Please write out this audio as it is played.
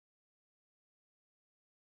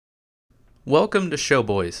Welcome to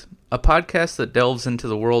Showboys, a podcast that delves into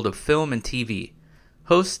the world of film and TV.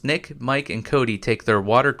 Hosts Nick, Mike, and Cody take their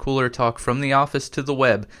water cooler talk from the office to the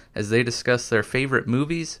web as they discuss their favorite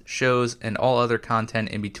movies, shows, and all other content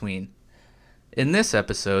in between. In this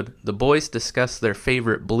episode, the boys discuss their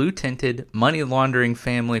favorite blue-tinted, money-laundering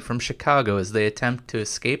family from Chicago as they attempt to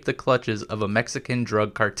escape the clutches of a Mexican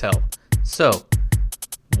drug cartel. So,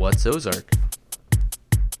 what's Ozark?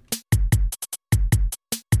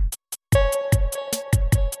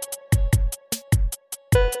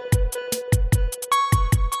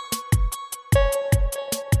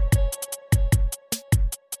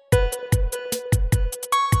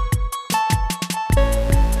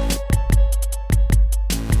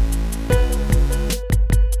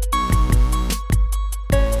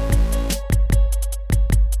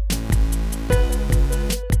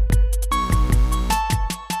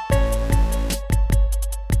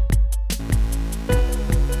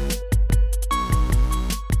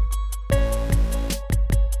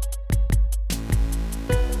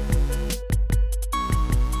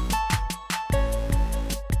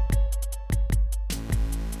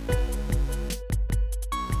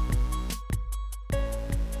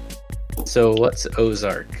 So what's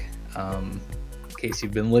Ozark? In case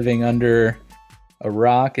you've been living under a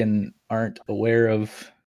rock and aren't aware of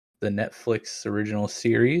the Netflix original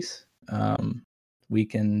series, we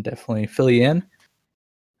can definitely fill you in.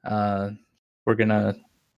 We're gonna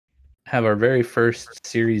have our very first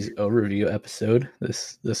series overview episode,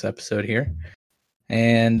 this episode here.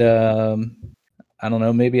 And I don't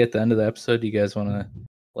know, maybe at the end of the episode, you guys want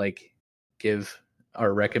to give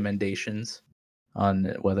our recommendations on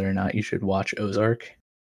whether or not you should watch Ozark?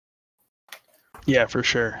 Yeah, for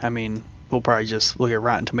sure. I mean, we'll probably just look at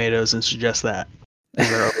Rotten Tomatoes and suggest that.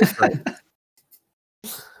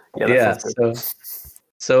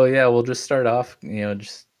 So we'll just start off,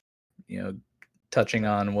 touching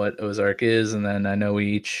on what Ozark is, and then I know we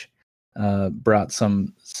each brought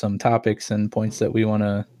some topics and points that we want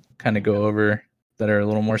to kind of go over that are a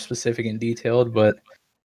little more specific and detailed. But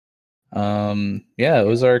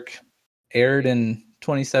Ozark aired in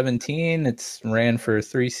 2017. It's ran for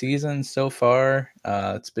 3 seasons so far.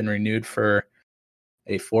 It's been renewed for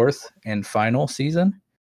a 4th and final season.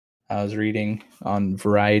 I was reading on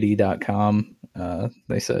Variety.com.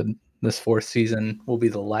 They said this 4th season will be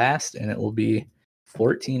the last, and it will be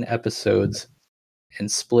 14 episodes and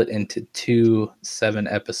split into 2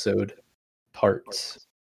 7-episode parts.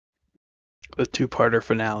 The 2-parter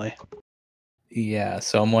finale. Yeah,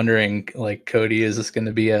 so I'm wondering, Cody, is this going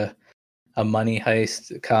to be a money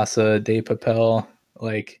heist, Casa de Papel,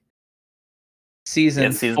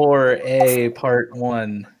 season 4A part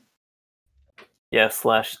 1? Yeah,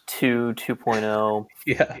 /2 2.0.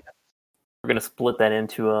 Yeah. We're going to split that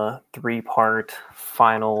into a 3-part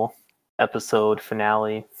final episode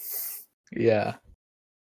finale. Yeah.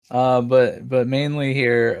 But mainly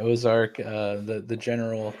here, Ozark, the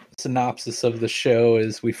general synopsis of the show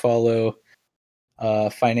is we follow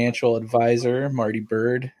financial advisor Marty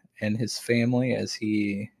Byrde and his family as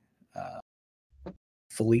he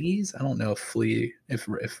flees. I don't know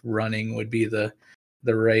if running would be the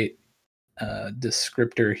right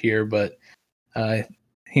descriptor here, but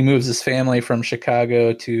he moves his family from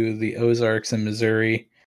Chicago to the Ozarks in Missouri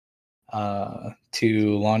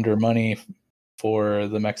to launder money for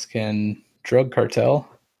the Mexican drug cartel.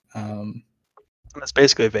 That's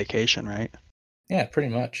basically a vacation, right? Yeah, pretty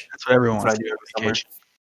much. That's what everyone wants to do. Vacation.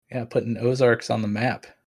 Yeah, putting Ozarks on the map.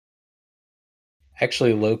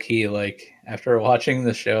 Actually, low-key, after watching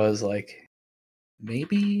the show, I was like,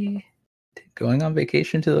 maybe going on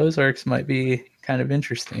vacation to the Ozarks might be kind of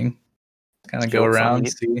interesting. Kind of go around,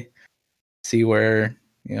 see where,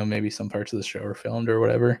 maybe some parts of the show are filmed or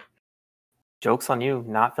whatever. Joke's on you,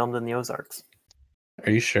 not filmed in the Ozarks.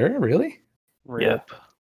 Are you sure? Really? Yeah.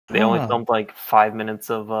 They only filmed 5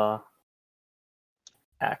 minutes of the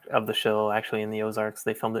show actually in the Ozarks.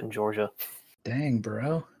 They filmed it in Georgia. Dang,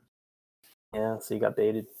 bro. Yeah, so you got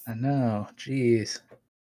baited. I know. Jeez.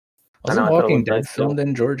 Wasn't Walking Dead filmed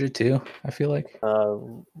in Georgia too? I feel like.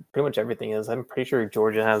 Pretty much everything is. I'm pretty sure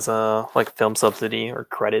Georgia has a film subsidy or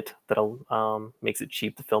credit that makes it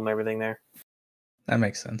cheap to film everything there. That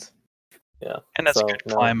makes sense. Yeah, and that's a good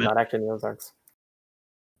climate. Not actually in the Ozarks.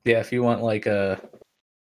 Yeah, if you want a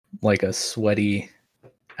sweaty,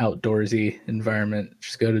 outdoorsy environment,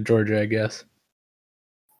 just go to Georgia, I guess.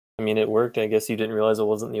 I mean, it worked. I guess you didn't realize it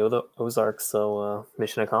wasn't the Ozarks, so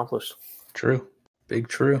mission accomplished. True. Big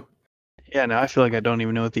true. Yeah, now I feel like I don't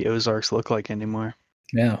even know what the Ozarks look like anymore.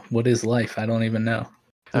 Yeah, what is life? I don't even know.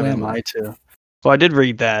 Who am I too? Well, I did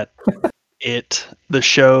read that the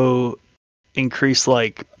show increased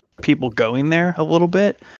like people going there a little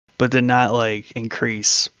bit, but did not like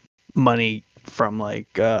increase money from like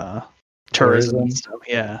tourism and stuff.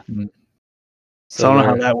 Yeah. Mm. So I don't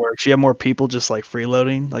know how that works. You have more people just like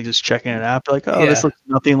freeloading, like just checking it out. They're like, oh, this looks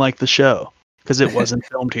nothing like the show because it wasn't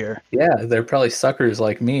filmed here. Yeah, they're probably suckers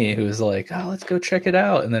like me who's like, oh, let's go check it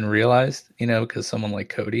out, and then realized, because someone like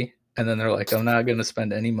Cody, and then they're like, I'm not going to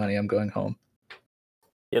spend any money. I'm going home.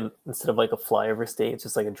 Yeah, instead of like a flyover state, it's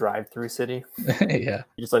just like a drive-through city. Yeah.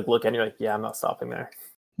 You just like look and you're like, yeah, I'm not stopping there.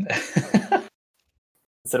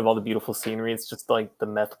 Instead of all the beautiful scenery, it's just like the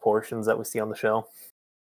meth portions that we see on the show.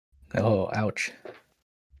 Oh, ouch.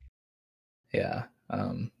 Yeah.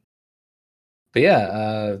 But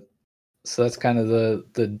yeah, so that's kind of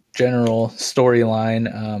the general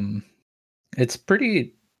storyline. It's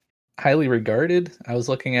pretty highly regarded. I was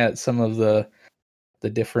looking at some of the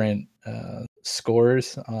different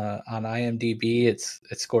scores on IMDb. It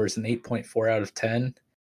scores an 8.4 out of 10,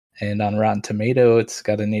 and on Rotten Tomato, it's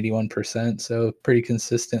got an 81%. So pretty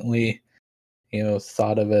consistently,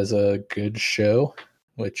 thought of as a good show,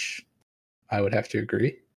 which I would have to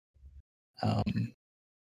agree.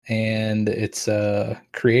 And it's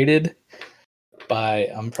created by,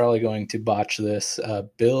 I'm probably going to botch this,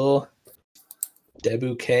 Bill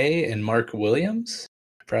Debouquet and Mark Williams.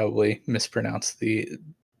 Probably mispronounced the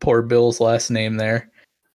poor Bill's last name there.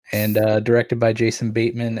 And directed by Jason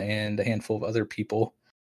Bateman and a handful of other people.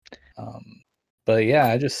 But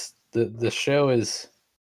yeah, the show is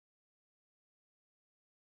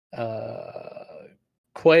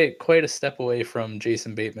quite a step away from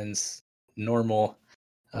Jason Bateman's normal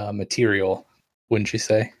material, wouldn't you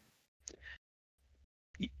say?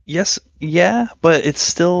 Yes, yeah, but it's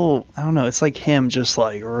still, I don't know, it's like him just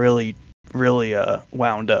like really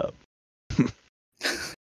wound up.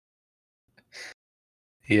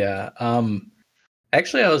 Yeah.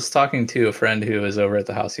 Actually, I was talking to a friend who was over at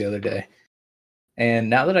the house the other day, and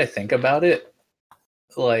now that I think about it,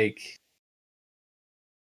 like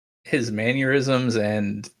his mannerisms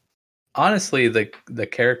and honestly the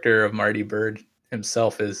character of Marty Byrde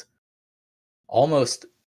himself is almost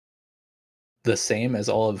the same as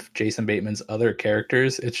all of Jason Bateman's other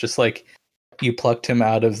characters. It's just like you plucked him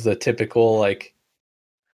out of the typical like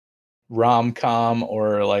rom-com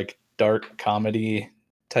or like dark comedy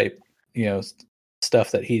type,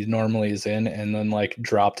 stuff that he normally is in, and then like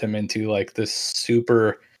dropped him into like this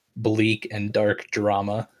super bleak and dark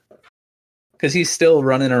drama. Because he's still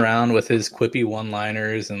running around with his quippy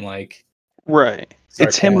one-liners and like right.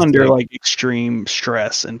 It's him under like extreme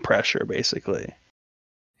stress and pressure, basically.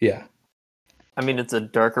 Yeah. I mean, it's a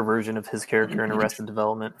darker version of his character in Arrested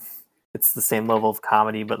Development. It's the same level of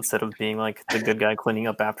comedy, but instead of being like the good guy cleaning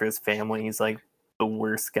up after his family, he's like the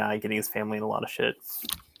worst guy getting his family in a lot of shit.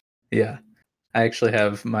 Yeah. I actually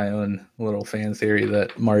have my own little fan theory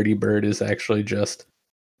that Marty Byrde is actually just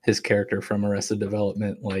his character from Arrested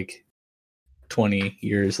Development, like 20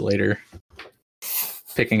 years later,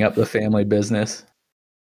 picking up the family business.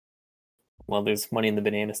 Well, there's money in the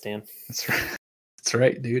banana stand. That's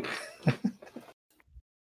right, dude.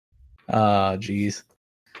 Ah, geez.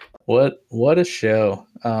 What a show.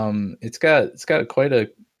 It's got quite a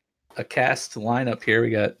cast lineup here. We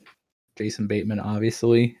got Jason Bateman,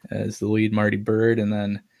 obviously, as the lead Marty Byrde, and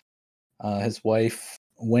then his wife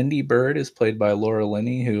Wendy Byrde is played by Laura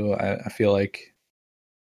Linney, who I feel like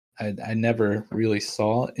I never really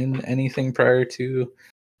saw in anything prior to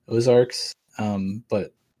Ozarks,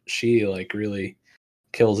 but she like really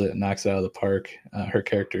kills it and knocks it out of the park. Her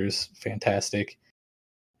character is fantastic.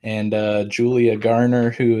 And Julia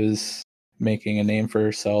Garner, who is making a name for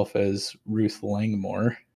herself as Ruth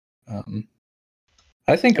Langmore.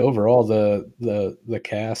 I think overall the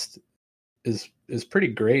cast is pretty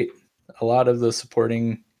great. A lot of the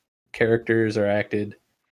supporting characters are acted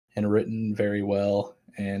and written very well,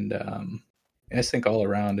 and I just think all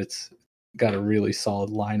around it's got a really solid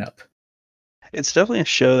lineup. It's definitely a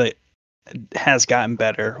show that has gotten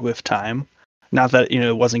better with time. Not that,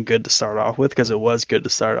 it wasn't good to start off with, because it was good to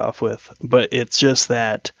start off with, but it's just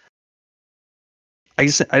that I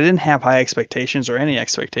didn't have high expectations or any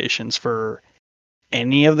expectations for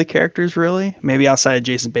any of the characters, really. Maybe outside of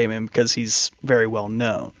Jason Bateman, because he's very well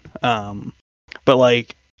known. But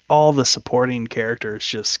like all the supporting characters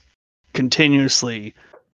just continuously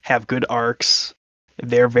have good arcs.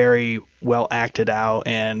 They're very well acted out,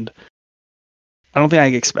 and I don't think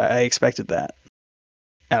I expected that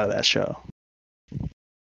out of that show.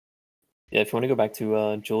 Yeah, if you want to go back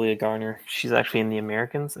to Julia Garner, she's actually in The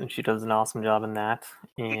Americans, and she does an awesome job in that.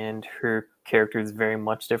 And her character is very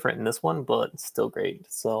much different in this one, but still great.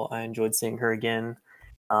 So I enjoyed seeing her again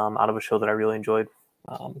out of a show that I really enjoyed.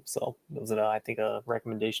 So it was, I think, a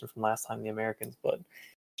recommendation from last time, The Americans, but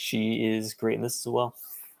she is great in this as well.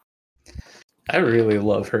 I really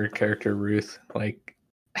love her character, Ruth. Like,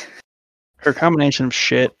 Her combination of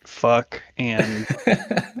shit, fuck, and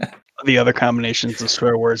the other combinations of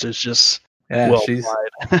swear words is just yeah, well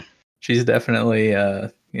applied. she's definitely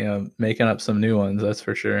making up some new ones. That's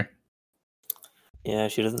for sure. Yeah,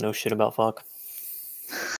 she doesn't know shit about fuck.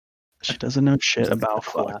 She doesn't know shit about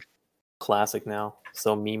fuck. Classic now,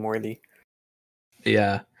 so meme worthy.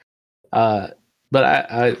 Yeah, but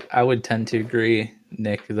I would tend to agree,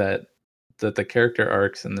 Nick, that the character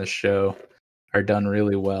arcs in this show are done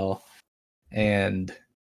really well, and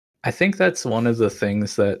I think that's one of the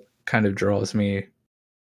things that kind of draws me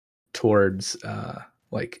towards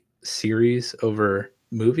like series over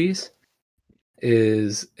movies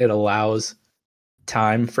is it allows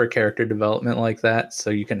time for character development like that, so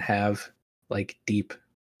you can have like deep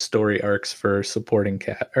story arcs for supporting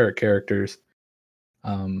characters,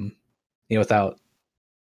 without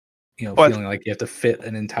feeling like you have to fit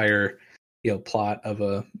an entire plot of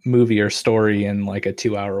a movie or story in like a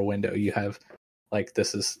 2-hour window. You have like,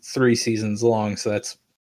 this is 3 seasons long, so that's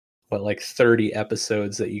what, like 30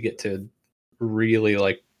 episodes that you get to really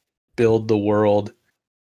like build the world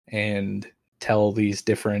and tell these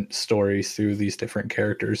different stories through these different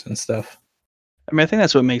characters and stuff. I mean, I think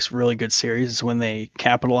that's what makes really good series is when they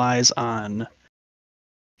capitalize on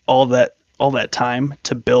all that time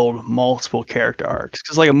to build multiple character arcs.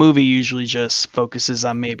 Because like a movie usually just focuses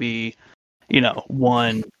on maybe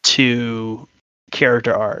 1, 2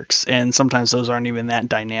 character arcs, and sometimes those aren't even that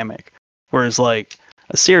dynamic. Whereas like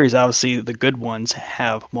a series, obviously the good ones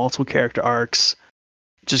have multiple character arcs,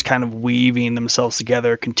 just kind of weaving themselves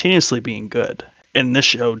together, continuously being good. And this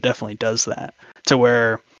show definitely does that, to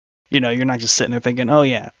where you're not just sitting there thinking, oh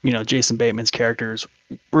yeah, Jason Bateman's character is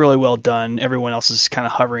really well done, everyone else is kind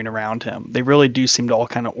of hovering around him. They really do seem to all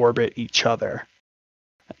kind of orbit each other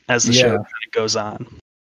as the show kind of goes on.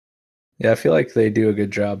 Yeah, I feel like they do a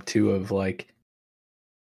good job too of like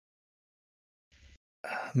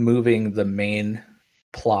moving the main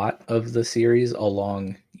plot of the series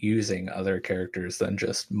along using other characters than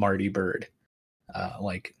just Marty Byrde.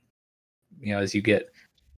 As you get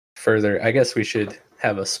further, I guess we should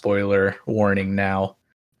have a spoiler warning now.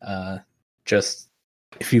 Just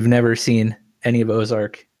if you've never seen any of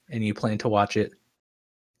Ozark and you plan to watch it,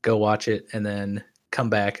 go watch it and then come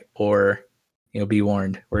back, or be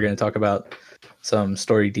warned. We're going to talk about some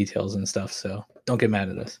story details and stuff, so don't get mad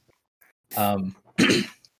at us.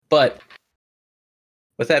 But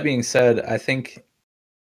with that being said, I think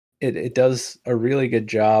it does a really good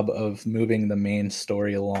job of moving the main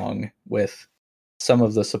story along, with some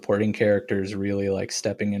of the supporting characters really like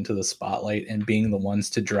stepping into the spotlight and being the ones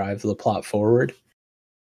to drive the plot forward.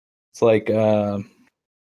 It's like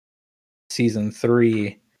season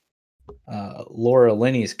 3, Laura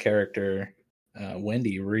Linney's character,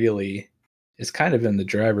 Wendy, really is kind of in the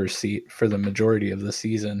driver's seat for the majority of the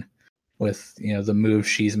season, with the move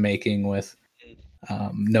she's making with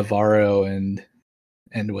Navarro and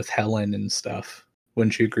with Helen and stuff.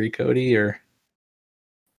 Wouldn't you agree, Cody? Or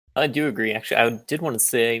I do agree. Actually, I did want to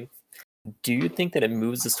say, do you think that it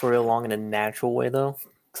moves the story along in a natural way, though?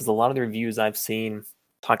 Because a lot of the reviews I've seen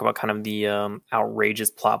talk about kind of the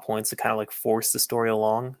outrageous plot points that kind of like force the story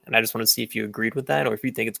along, and I just want to see if you agreed with that, or if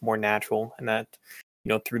you think it's more natural, and that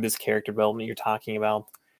through this character development you're talking about,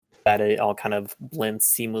 that it all kind of blends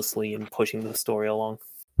seamlessly in pushing the story along.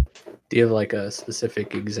 Do you have like a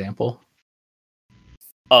specific example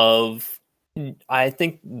of? I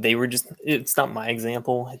think they were just, it's not my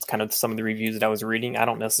example, it's kind of some of the reviews that I was reading. I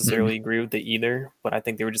don't necessarily agree with it either, but I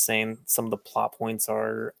think they were just saying some of the plot points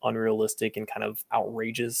are unrealistic and kind of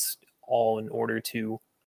outrageous, all in order to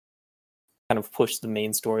kind of push the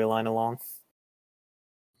main storyline along.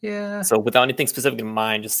 Yeah. So without anything specific in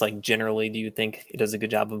mind, just like generally, do you think it does a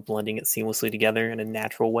good job of blending it seamlessly together in a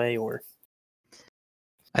natural way? Or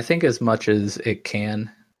I think as much as it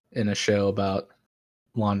can in a show about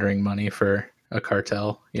laundering money for a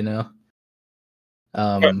cartel,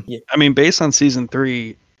 I mean, based on season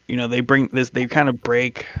 3, they bring this, they kind of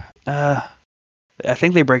break I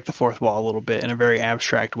think they break the fourth wall a little bit in a very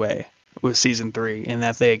abstract way with season 3, in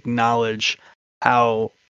that they acknowledge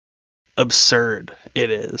how absurd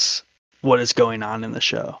it is what is going on in the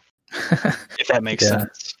show. If that makes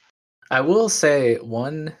sense. I will say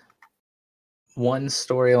one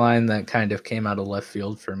storyline that kind of came out of left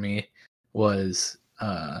field for me was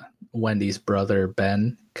Wendy's brother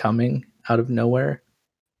Ben coming out of nowhere.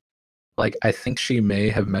 Like, I think she may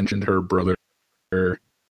have mentioned her brother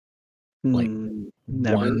like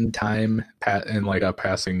one time in like a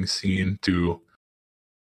passing scene to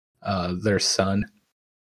their son,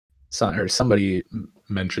 or somebody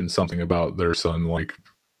mentioned something about their son like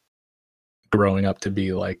growing up to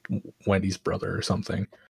be like Wendy's brother or something.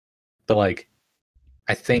 But like,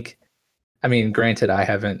 I mean, granted, I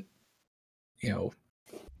haven't,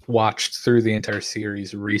 watched through the entire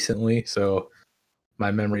series recently, so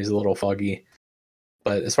my memory is a little foggy.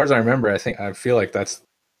 But as far as I remember, I feel like that's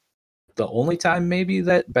the only time maybe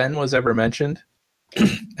that Ben was ever mentioned.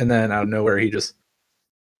 And then out of nowhere, he just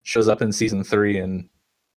shows up in season 3 and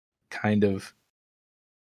kind of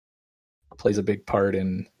plays a big part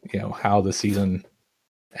in, how the season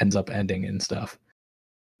ends up ending and stuff.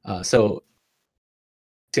 So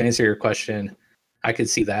to answer your question, I could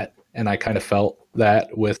see that, and I kind of felt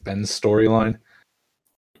that with Ben's storyline.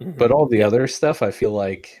 But all the other stuff, I feel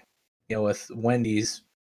like, with Wendy's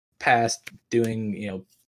past doing,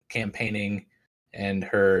 campaigning and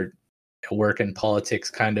her work in politics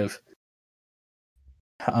kind of,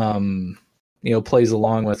 plays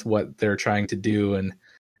along with what they're trying to do and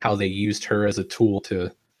how they used her as a tool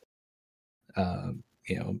to,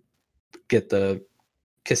 get the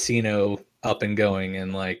casino up and going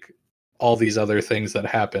and like all these other things that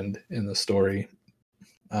happened in the story.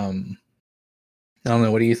 I don't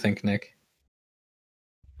know. What do you think, Nick?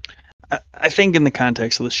 I think in the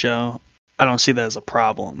context of the show, I don't see that as a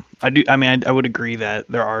problem. I would agree that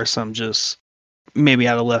there are some just maybe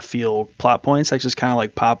out of left field plot points that just kind of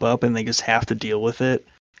like pop up and they just have to deal with it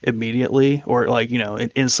immediately, or like,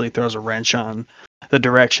 it instantly throws a wrench on the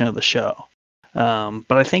direction of the show.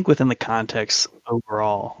 But I think within the context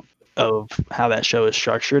overall of how that show is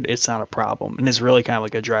structured, it's not a problem. And it's really kind of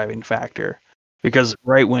like a driving factor, because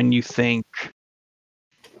right when you think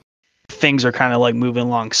things are kind of like moving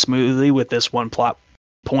along smoothly with this one plot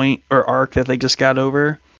point or arc that they just got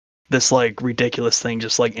over, this like ridiculous thing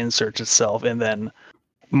just like inserts itself, and then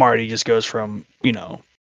Marty just goes from,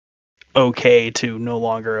 okay to no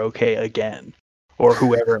longer okay again, or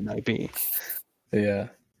whoever it might be. Yeah.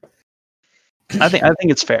 I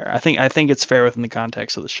think it's fair. I think it's fair within the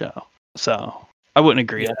context of the show. So I wouldn't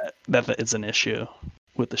agree that it's an issue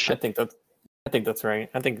with the show. I think that's right.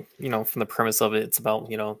 I think, from the premise of it, it's about,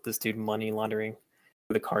 this dude money laundering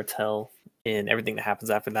for the cartel, and everything that happens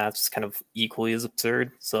after that is just kind of equally as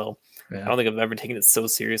absurd. So I don't think I've ever taken it so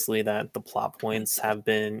seriously that the plot points have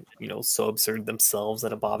been, so absurd themselves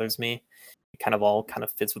that it bothers me. It kind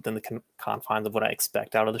of fits within the confines of what I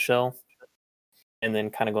expect out of the show. And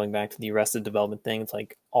then kind of going back to the Arrested Development thing, it's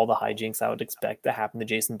like all the hijinks I would expect to happen to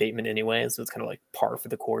Jason Bateman anyway. So it's kind of like par for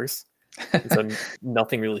the course. And so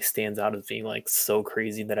nothing really stands out as being like so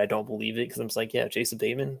crazy that I don't believe it, because I'm just like, yeah, Jason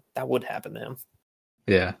Bateman, that would happen to him.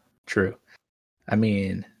 Yeah, true. I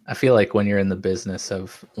mean, I feel like when you're in the business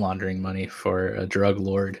of laundering money for a drug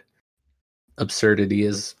lord, absurdity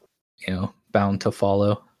is, bound to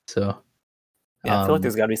follow. So yeah, I feel like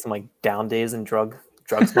there's got to be some like down days in drug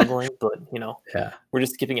smuggling, but we're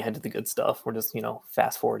just skipping ahead to the good stuff. We're just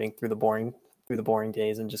fast forwarding through the boring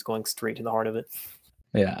days and just going straight to the heart of it.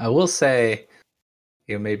 Yeah, I will say,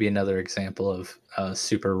 maybe another example of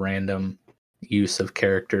super random use of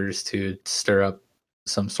characters to stir up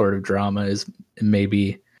some sort of drama is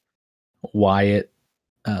maybe Wyatt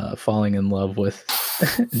falling in love with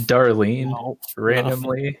Darlene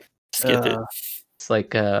randomly. Skip it. It's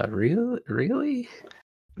like, really?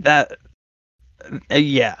 That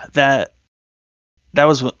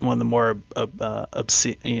was one of the more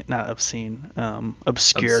obscure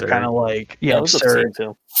kind of like absurd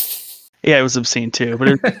too. Yeah, it was obscene too, but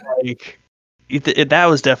it's like that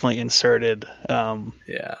was definitely inserted to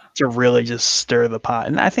really just stir the pot.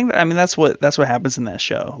 And I think that's what happens in that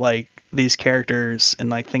show. Like these characters and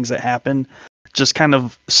like things that happen just kind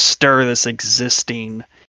of stir this existing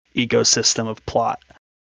ecosystem of plot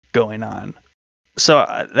going on. So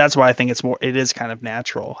that's why I think it is kind of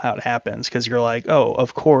natural how it happens, because you're like, oh,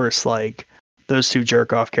 of course, like those two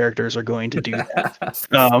jerk off characters are going to do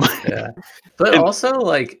that. But also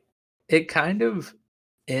like it kind of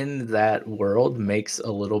in that world makes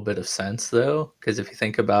a little bit of sense though, because if you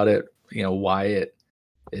think about it, Wyatt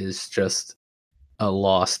is just a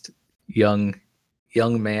lost young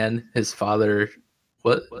man. His father,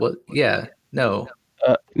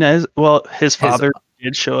 his father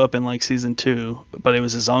did show up in like season 2, but it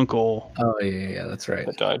was his uncle. Oh yeah, that's right.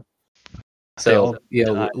 That died. So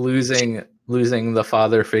losing the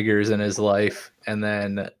father figures in his life, and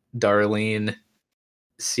then Darlene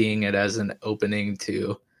seeing it as an opening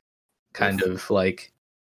to kind of like,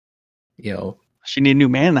 she need a new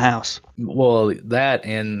man in the house. Well, that,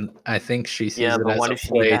 and I think she sees it as a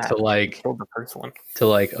play to like the first one. To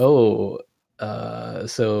like, so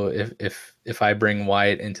if I bring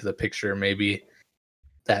Wyatt into the picture, maybe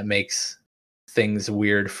that makes things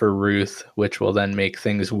weird for Ruth, which will then make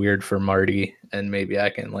things weird for Marty, and maybe I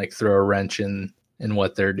can like throw a wrench in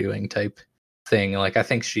what they're doing type thing. Like I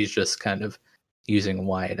think she's just kind of using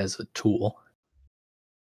Wyatt as a tool.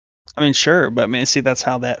 I mean, sure, but I mean, see, that's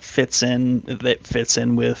how that fits in. That fits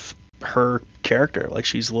in with her character. Like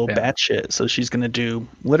she's a little batshit, so she's gonna do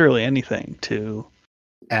literally anything to.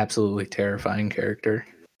 Absolutely terrifying character.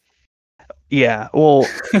 Yeah, well,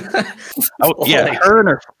 yeah, Like-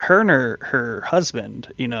 her and her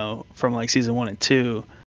husband, you know, from like season 1 and 2,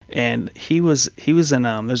 and he was in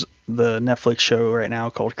there's the Netflix show right now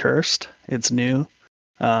called Cursed. It's new,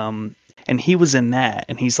 and he was in that,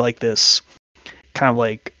 and he's like this kind of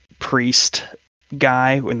like priest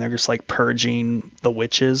guy when they're just like purging the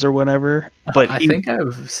witches or whatever. But I think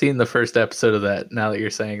I've seen the first episode of that. Now that you're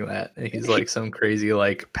saying that, he's like some crazy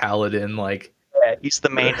like paladin, like he's the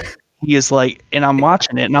main. He is like, and I'm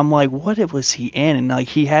watching it, and I'm like, what was he in? And like,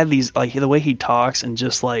 he had these, like, the way he talks, and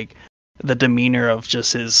just like the demeanor of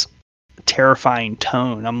just his terrifying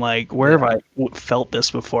tone. I'm like, where have I felt this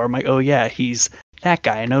before? I'm like, oh yeah, he's that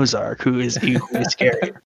guy in Ozark who is equally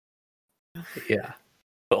scary. Yeah,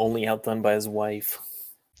 but only outdone by his wife.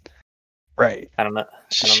 Right. I don't know.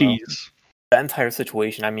 She's That entire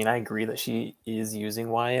situation. I mean, I agree that she is using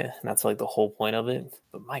Wyatt, and that's like the whole point of it.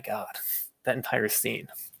 But my God, that entire scene.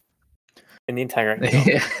 And the entire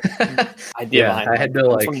idea behind I had to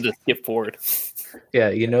like to skip forward. Yeah,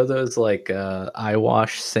 you know those like eye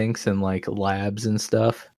wash sinks and like labs and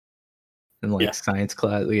stuff, and like science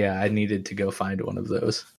class. Yeah, I needed to go find one of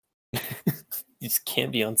those. You just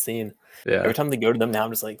can't be unseen. Yeah. Every time they go to them now,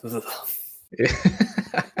 I'm just like, ugh.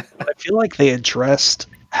 I feel like they addressed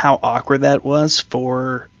how awkward that was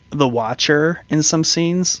for the watcher in some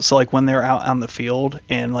scenes. So like when they're out on the field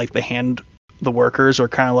and like the workers are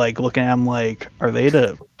kind of like looking at them like, are they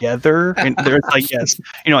together? And they're like, yes.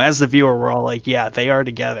 You know, as the viewer, we're all like, yeah, they are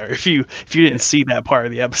together. If you didn't see that part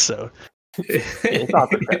of the episode. It's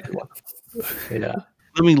awkward for everyone. Yeah.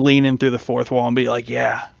 Let me lean in through the fourth wall and be like,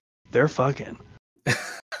 yeah, they're fucking.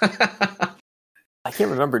 I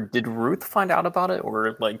can't remember. Did Ruth find out about it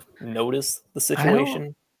or like notice the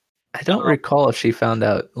situation? I don't recall if she found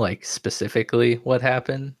out like specifically what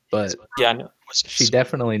happened, but Yeah, I know. she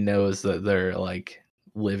definitely knows that they're like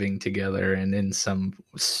living together and in some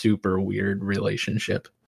super weird relationship.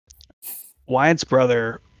 Wyatt's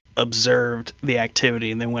brother observed the activity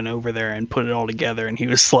and then went over there and put it all together, and he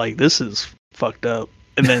was like, this is fucked up.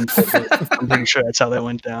 And then I'm pretty sure that's how that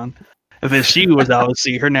went down. And then she was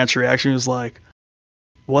obviously, her natural reaction was like,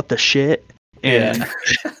 what the shit? And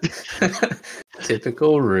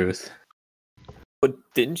Typical Ruth. But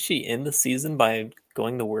didn't she end the season by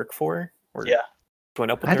going to work for her? Or Yeah.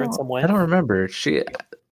 join up with her in some way? I don't remember. She,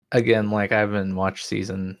 again, like I haven't watched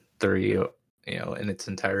season 3, you know, in its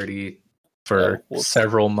entirety for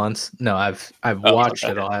several months. No, I've watched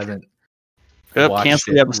it all. I haven't.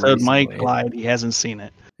 Cancel the episode. Recently. Mike lied. He hasn't seen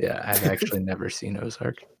it. Yeah, I've actually never seen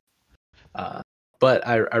Ozark. But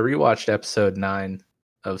I rewatched episode 9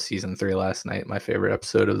 of season 3 last night, my favorite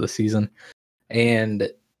episode of the season. And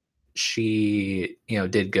she, you know,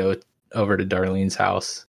 did go over to Darlene's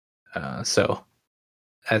house. So,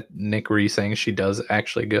 Nick, were you saying she does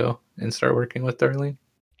actually go and start working with Darlene?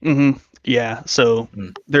 Mm-hmm. Yeah. So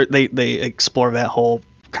they explore that whole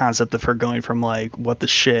concept of her going from like, what the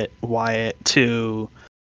shit, Wyatt, to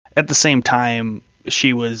at the same time,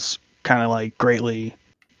 she was kind of like greatly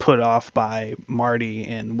put off by Marty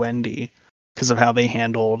and Wendy because of how they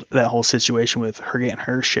handled that whole situation with her getting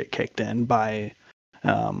her shit kicked in by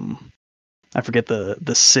I forget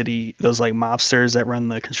the city, those like mobsters that run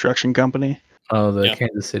the construction company. Oh, the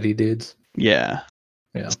Kansas City dudes. Yeah.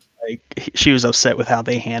 Like she was upset with how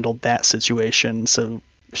they handled that situation, so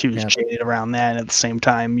she was jaded around that. And at the same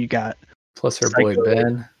time, you got plus her boy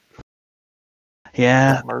Ben.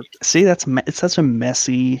 Yeah. See, it's such a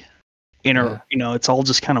messy you know, it's all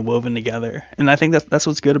just kind of woven together, and I think that's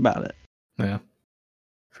what's good about it. Yeah,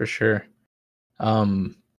 for sure.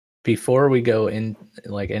 Before we go in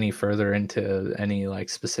like any further into any like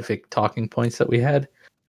specific talking points that we had,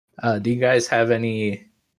 do you guys have any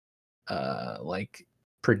like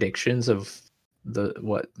predictions of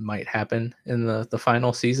what might happen in the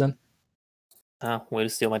final season? Way to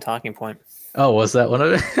steal my talking point. Oh, was that one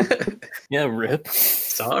of it? Yeah, rip.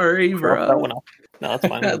 Sorry, bro. That one off. No, that's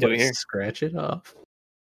fine. I'll do it here. Scratch it off.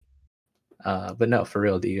 But no, for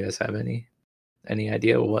real, do you guys have any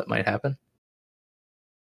idea what might happen?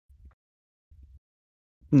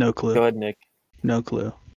 No clue. Go ahead, Nick. No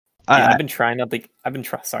clue. Yeah, I've been trying not to.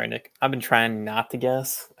 Sorry, Nick. I've been trying not to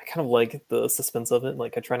guess. I kind of like the suspense of it.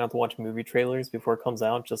 Like, I try not to watch movie trailers before it comes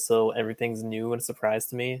out, just so everything's new and a surprise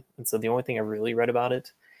to me. And so the only thing I really read about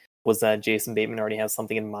it was that Jason Bateman already has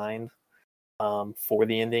something in mind for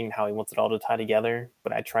the ending and how he wants it all to tie together.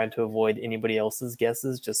 But I tried to avoid anybody else's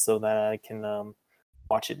guesses just so that I can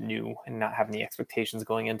watch it new and not have any expectations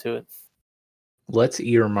going into it. Let's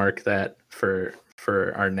earmark that for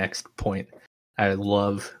our next point. I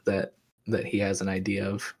love that he has an idea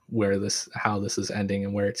of how this is ending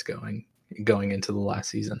and where it's going into the last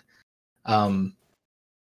season.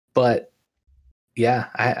 But yeah,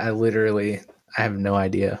 I literally have no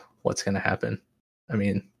idea what's going to happen. I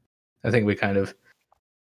mean, I think we kind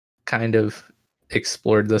of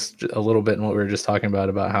explored this a little bit in what we were just talking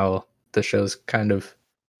about how the show's kind of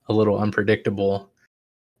a little unpredictable.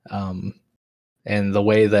 And the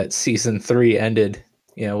way that season 3 ended,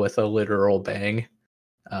 with a literal bang,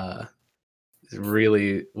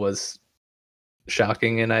 really was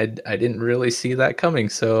shocking, and I didn't really see that coming.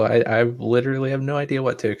 So I literally have no idea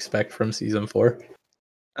what to expect from season 4.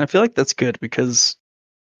 I feel like that's good because,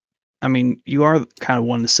 I mean, you are kind of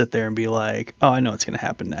one to sit there and be like, oh, I know what's going to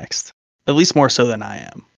happen next. At least more so than I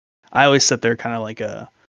am. I always sit there kind of like a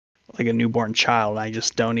newborn child. I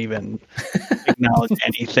just don't even acknowledge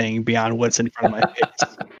anything beyond what's in front of my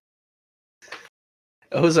face.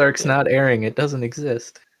 Ozark's not airing. It doesn't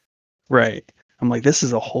exist. Right. I'm like, this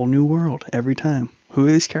is a whole new world every time. Who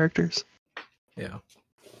are these characters? Yeah.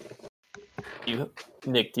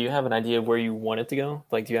 Nick, do you have an idea of where you want it to go?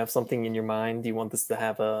 Like, do you have something in your mind? Do you want this to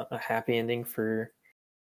have a happy ending for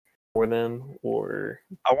them, or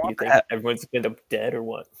do you think everyone's going to end up dead, or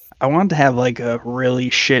what? I want to have like a really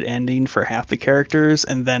shit ending for half the characters,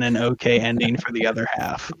 and then an okay ending for the other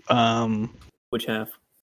half. Which half?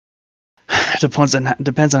 Depends on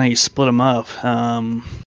how you split them up.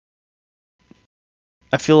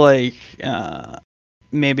 I feel like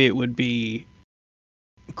maybe it would be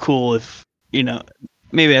cool if,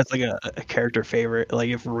 maybe that's like a character favorite, like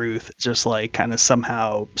if Ruth just like kind of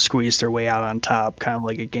somehow squeezed her way out on top, kind of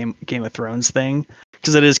like a Game of Thrones thing,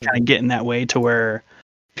 because it is kind of getting that way to where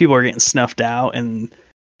people are getting snuffed out, and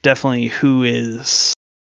definitely who is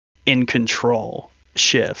in control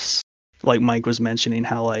shifts. Like Mike was mentioning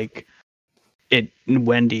how like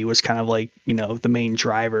Wendy was kind of like, the main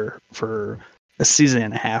driver for a season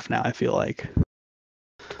and a half now, I feel like.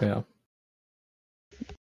 Yeah.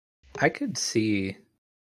 I could see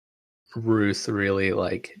Ruth really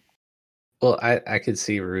I could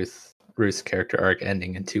see Ruth's character arc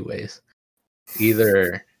ending in two ways.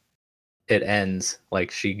 Either it ends like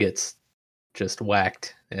she gets just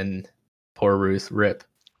whacked and poor Ruth rip,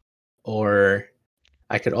 or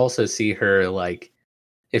I could also see her like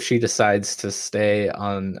if she decides to stay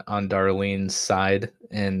on Darlene's side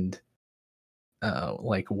and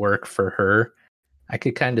like work for her, I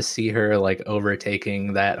could kind of see her like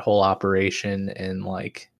overtaking that whole operation and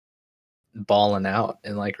like balling out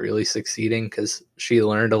and like really succeeding, because she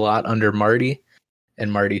learned a lot under Marty, and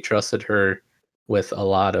Marty trusted her with a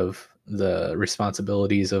lot of the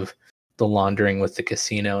responsibilities of the laundering with the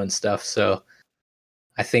casino and stuff. So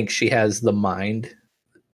I think she has the mind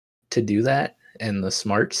to do that and the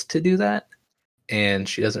smarts to do that, and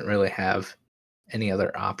she doesn't really have any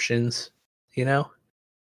other options,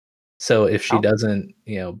 So if she doesn't,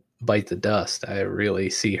 bite the dust, I really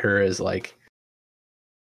see her as like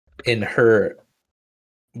in her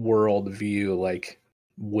world view, like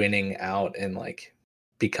winning out and like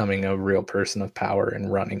becoming a real person of power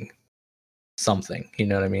and running something. You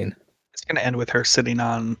know what I mean? It's going to end with her sitting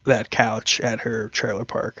on that couch at her trailer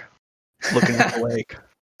park, looking at the lake.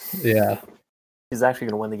 Yeah. She's actually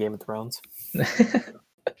going to win the Game of Thrones.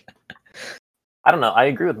 I don't know. I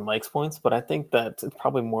agree with Mike's points, but I think that it's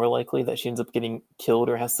probably more likely that she ends up getting killed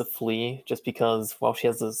or has to flee just because, while she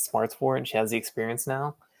has the smarts for it and she has the experience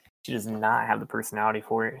now, she does not have the personality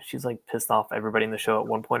for it. She's like pissed off everybody in the show at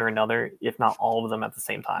one point or another, if not all of them at the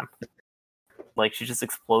same time. Like, she just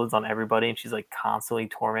explodes on everybody, and she's like constantly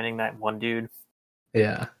tormenting that one dude.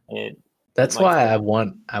 Yeah. That's why I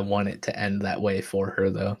want it to end that way for her,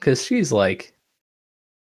 though, because she's like,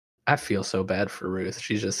 I feel so bad for Ruth.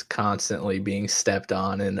 She's just constantly being stepped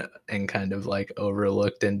on and kind of like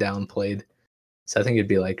overlooked and downplayed. So I think it'd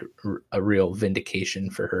be like a real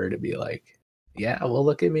vindication for her to be like, yeah, well,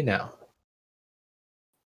 look at me now.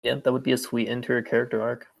 Yeah, that would be a sweet end to her character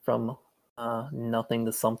arc, from nothing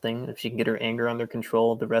to something. If she can get her anger under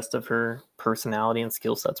control, the rest of her personality and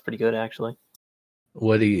skill set's pretty good, actually.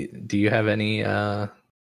 What do you have any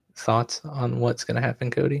thoughts on what's going to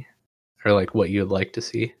happen, Cody? Or like what you'd like to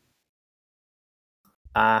see?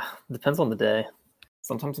 Depends on the day.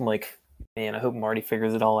 sometimes I'm like, man, I hope Marty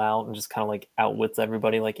figures it all out and just kind of like outwits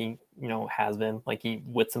everybody like he, has been. Like he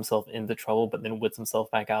wits himself into trouble, but then wits himself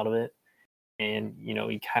back out of it. And, you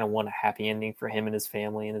kind of want a happy ending for him and his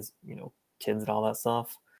family and his, kids and all that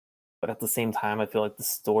stuff. But at the same time, I feel like the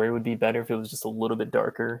story would be better if it was just a little bit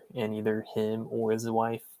darker and either him or his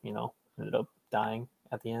wife, ended up dying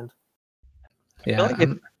at the end. Yeah, I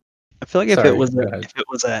feel like Sorry, if go ahead. it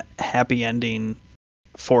was a happy ending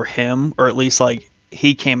for him, or at least like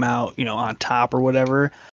he came out, on top or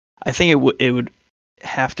whatever, I think it would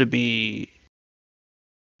have to be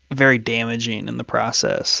very damaging in the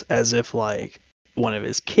process, as if like one of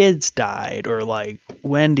his kids died or like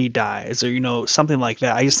Wendy dies or something like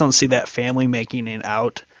that. I just don't see that family making it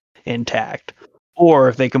out intact, or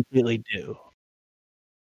if they completely do.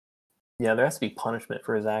 Yeah, there has to be punishment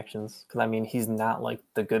for his actions because I mean he's not like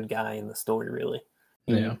the good guy in the story really.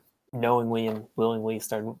 He Yeah. knowingly and willingly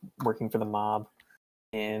started working for the mob,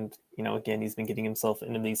 and again he's been getting himself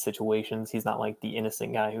into these situations. He's not like the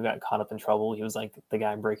innocent guy who got caught up in trouble. He was like the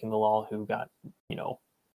guy breaking the law who got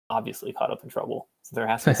obviously caught up in trouble. So there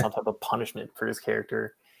has to be some type of punishment for his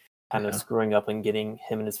character kind of Yeah. screwing up and getting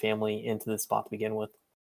him and his family into this spot to begin with.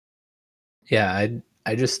 Yeah,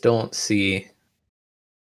 I just don't see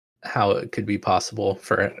how it could be possible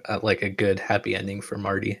for like a good happy ending for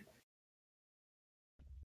Marty.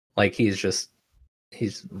 Like he's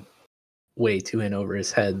way too in over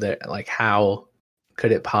his head. That like how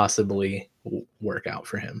could it possibly work out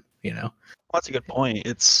for him? Well, that's a good point.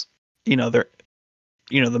 It's they're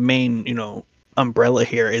the main umbrella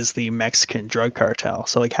here is the Mexican drug cartel.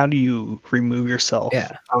 So like, how do you remove yourself?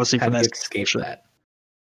 Yeah, Obviously, how from do you that escape situation? that?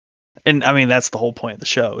 And I mean, that's the whole point of the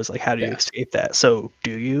show is like, how do you Yeah. escape that? So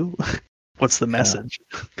do you? What's the message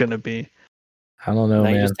gonna be? I don't know, Now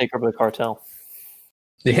you man. just take over the cartel.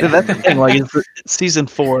 So that's the thing. Like, season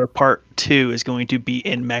 4, part 2 is going to be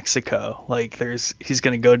in Mexico. Like, he's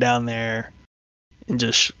gonna go down there and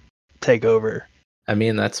just take over. I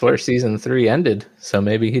mean, that's where season 3 ended. So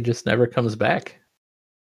maybe he just never comes back.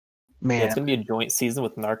 Man, Yeah, it's gonna be a joint season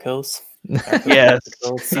with Narcos. Narcos yes.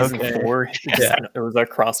 Mexico, season Okay. 4. Yeah. It was our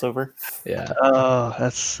crossover. Yeah. Oh,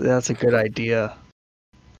 that's a good idea.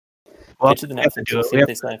 Well, Pitch it to we have to Netflix. do We'll it. see what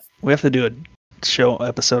they say. We have to do a show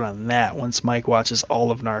episode on that once Mike watches all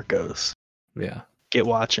of Narcos. Yeah. Get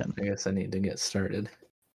watching. I guess I need to get started.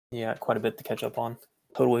 Yeah, quite a bit to catch up on.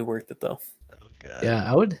 Totally worth it though. Yeah,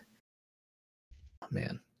 I would.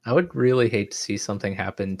 Man, I would really hate to see something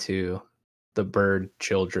happen to the bird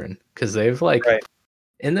children because they've like Right.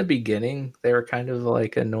 in the beginning they were kind of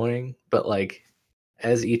like annoying, but like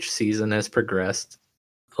as each season has progressed,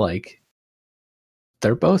 like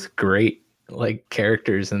they're both great like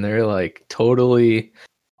characters and they're like totally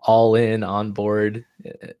all in on board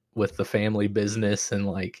with the family business and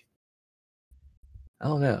like I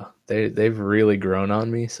don't know. They've really grown on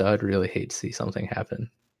me, so I'd really hate to see something happen.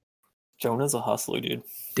 Jonah's a hustler, dude.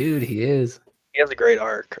 Dude, he is. He has a great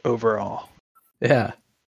arc overall. Yeah.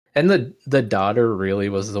 And the daughter really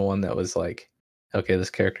was the one that was like, okay, this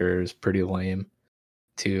character is pretty lame,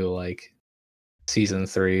 to like season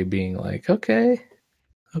 3 being like, okay,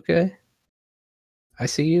 I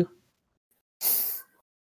see you.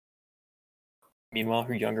 Meanwhile,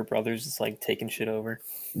 her younger brother's just like taking shit over.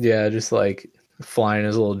 Yeah, just like flying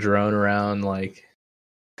his little drone around, like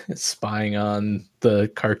spying on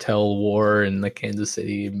the cartel war and the Kansas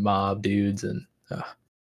City mob dudes and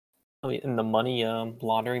I mean, and the money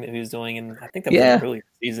laundering that he was doing, and I think that was Yeah. an earlier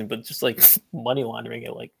season, but just like money laundering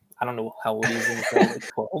at like I don't know how old he is in the show, like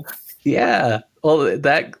 12. yeah. Well,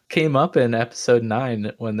 that came up in episode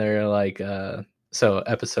 9 when they're like, so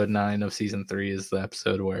episode 9 of season 3 is the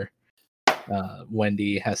episode where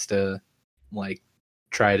Wendy has to like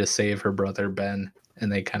try to save her brother Ben,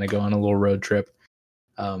 and they kind of go on a little road trip.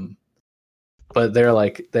 But they're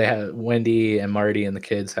like, they have Wendy and Marty and the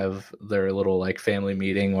kids have their little like family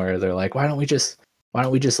meeting where they're like, why don't we just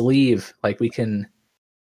leave? Like we can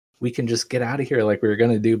just get out of here like we were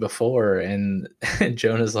gonna do before. And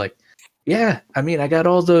Jonah's like, yeah, I mean, I got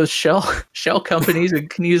all those shell companies and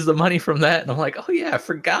can use the money from that. And I'm like, oh yeah, I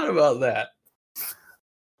forgot about that.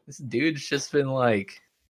 This dude's just been like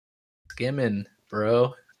skimming,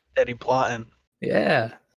 bro. Steady plotting.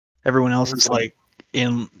 Yeah. Everyone else is like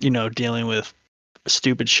in dealing with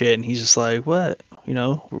stupid shit, and he's just like, what?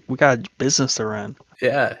 We got business to run.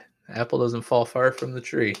 Yeah. Apple doesn't fall far from the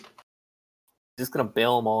tree. Just gonna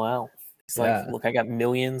bail them all out. He's Yeah. like, look, I got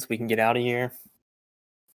millions. We can get out of here.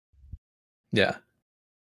 Yeah.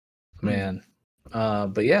 Man.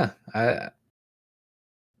 But yeah,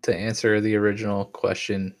 to answer the original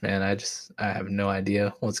question, man, I have no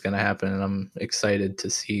idea what's gonna happen, and I'm excited to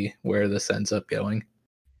see where this ends up going.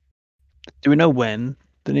 Do we know when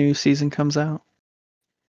the new season comes out?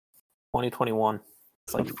 2021.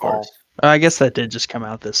 It's like Of fall. course. I guess that did just come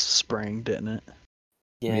out this spring, didn't it?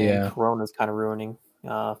 Yeah, Yeah. and Corona's kind of ruining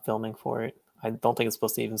filming for it. I don't think it's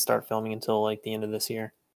supposed to even start filming until like the end of this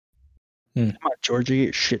year. Come on, Georgia, get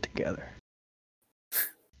your shit together.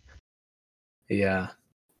 Yeah.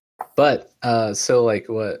 But so like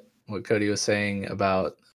what Cody was saying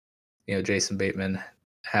about, you know, Jason Bateman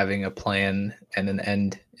having a plan and an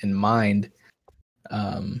end in mind,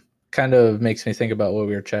 kind of makes me think about what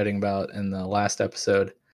we were chatting about in the last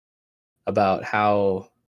episode about how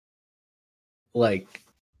like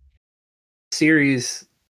series,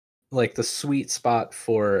 like the sweet spot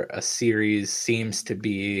for a series seems to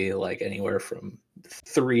be like anywhere from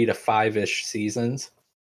 3 to 5-ish seasons,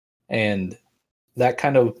 and that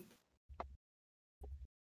kind of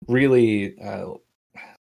really how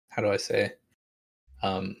do I say,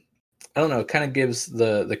 I don't know, it kind of gives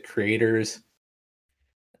the creators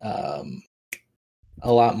a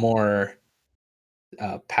lot more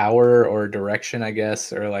power or direction, I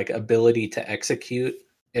guess, or like ability to execute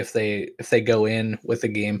if they go in with a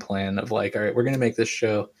game plan of like, all right, we're going to make this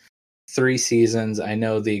show 3 seasons. I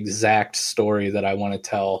know the exact story that I want to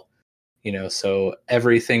tell, you know, so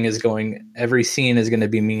every scene is going to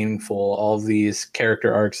be meaningful. All of these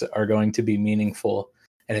character arcs are going to be meaningful,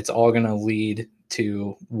 and it's all going to lead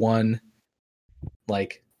to one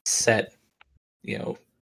like set, you know,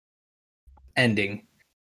 ending.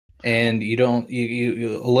 And you don't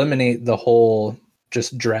you eliminate the whole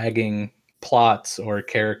just dragging plots or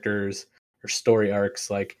characters or story arcs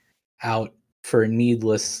like out for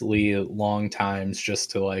needlessly long times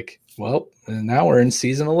just to like, well, and now we're in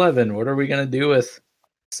season 11, what are we going to do with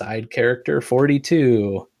side character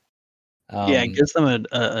 42? Yeah, it gives them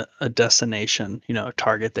a destination, you know, a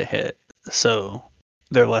target to hit. So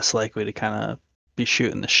they're less likely to kind of be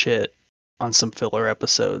shooting the shit on some filler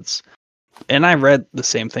episodes. And I read the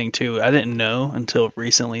same thing too. I didn't know until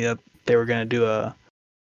recently that they were going to do a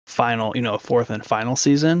final, you know, a fourth and final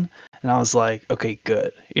season. And I was like, okay,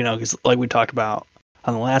 good. You know, because like we talked about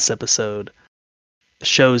on the last episode,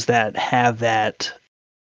 shows that have that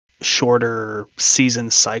shorter season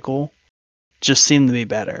cycle just seem to be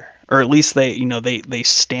better. Or at least they, you know, they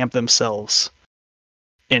stamp themselves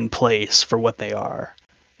in place for what they are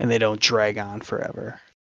and they don't drag on forever.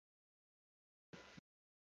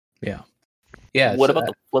 Yeah, What about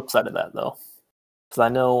the flip side of that though? Because I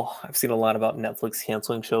know I've seen a lot about Netflix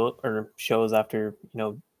canceling shows after, you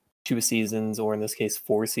know, 2 seasons, or in this case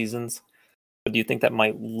 4 seasons. But do you think that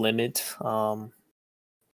might limit the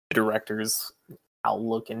director's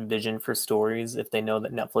outlook and vision for stories if they know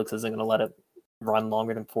that Netflix isn't going to let it run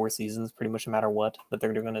longer than 4 seasons, pretty much no matter what? That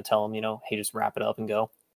they're going to tell them, you know, hey, just wrap it up and go.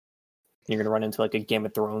 You're going to run into like a Game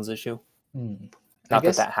of Thrones issue. Not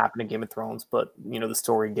that happened in Game of Thrones, but you know, the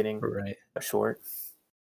story getting right. short.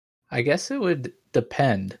 I guess it would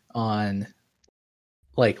depend on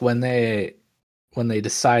like when they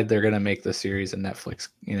decide they're going to make the series in Netflix,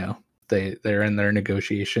 you know, they're in their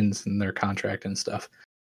negotiations and their contract and stuff.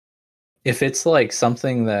 If it's like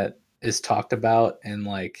something that is talked about and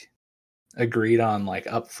like agreed on like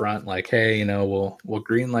up front, like, hey, you know, we'll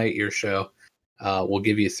greenlight your show, we'll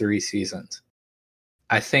give you 3 seasons,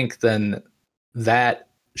 I think then that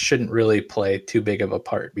shouldn't really play too big of a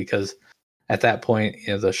part, because at that point,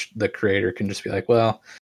 you know, the creator can just be like, well,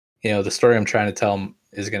 you know, the story I'm trying to tell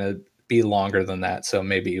is going to be longer than that, so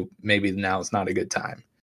maybe now is not a good time.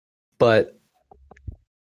 But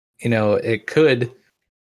you know, it could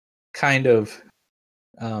kind of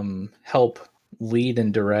help lead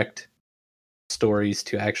and direct stories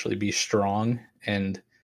to actually be strong and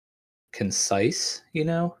concise, you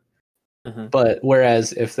know. But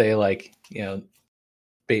whereas if they like, you know,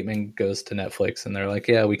 Bateman goes to Netflix and they're like,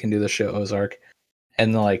 yeah, we can do the show Ozark,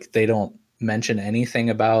 and like they don't mention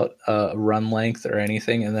anything about run length or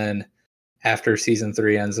anything, and then after season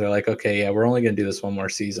 3 ends, they're like, okay, yeah, we're only going to do this one more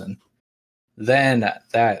season. Then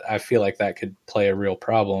that, I feel like that could play a real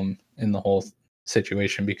problem in the whole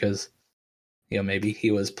situation, because, you know, maybe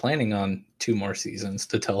he was planning on 2 more seasons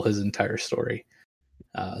to tell his entire story.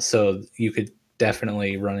 So you could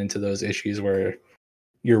definitely run into those issues where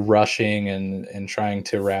you're rushing and trying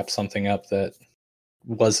to wrap something up that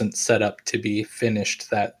wasn't set up to be finished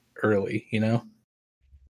that early, you know?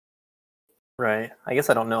 Right. I guess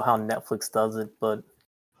I don't know how Netflix does it, but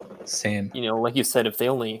Same. you know, like you said, if they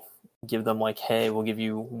only give them like, hey, we'll give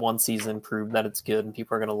you 1 season, prove that it's good and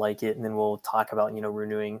people are going to like it, and then we'll talk about, you know,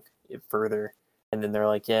 renewing it further. And then they're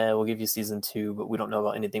like, yeah, we'll give you season 2, but we don't know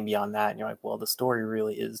about anything beyond that. And you're like, well, the story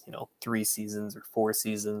really is, you know, 3 seasons or 4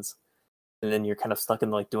 seasons. and then you're kind of stuck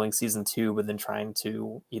in like doing season 2, but then trying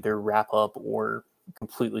to either wrap up or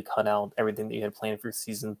completely cut out everything that you had planned for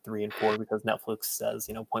season 3 and 4 because Netflix says,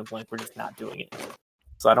 point blank, we're just not doing it.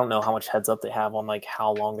 So I don't know how much heads up they have on like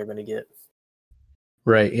how long they're going to get.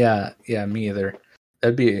 Right. Yeah. Yeah. Me either.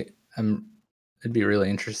 It'd be really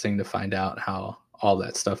interesting to find out how all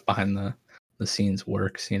that stuff behind the scenes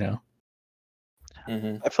works.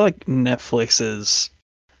 Mm-hmm. I feel like Netflix's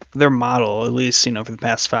their model, at least for the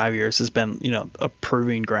past 5 years, has been a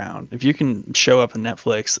proving ground. If you can show up in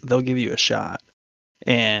Netflix, they'll give you a shot,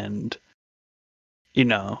 and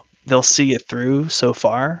they'll see it through so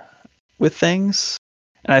far with things.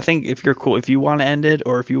 And I think if you want to end it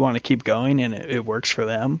or if you want to keep going and it works for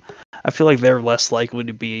them, I feel like they're less likely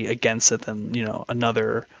to be against it than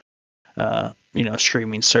another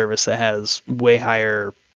streaming service that has way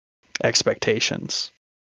higher expectations,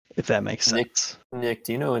 if that makes sense. Nick,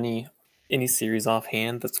 do you know any series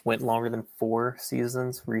offhand that's went longer than 4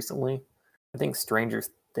 seasons recently? I think Stranger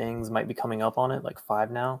Things might be coming up on it, like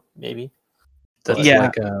 5 now, maybe. That's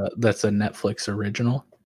that's a Netflix original.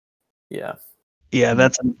 Yeah. Yeah,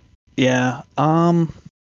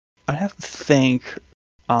 I have to think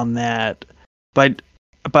on that, but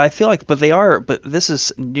I feel like, but this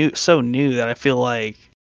is so new that I feel like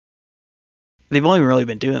they've only really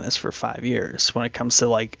been doing this for 5 years when it comes to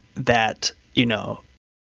like that,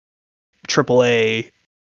 AAA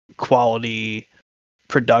quality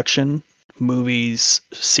production, movies,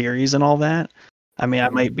 series, and all that. I mean, I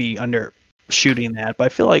might be undershooting that, but I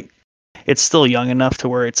feel like it's still young enough to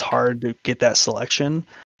where it's hard to get that selection.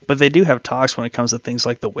 But they do have talks when it comes to things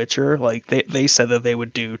like The Witcher. Like they said that they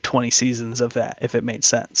would do 20 seasons of that if it made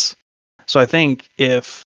sense. So I think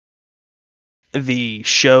if the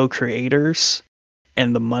show creators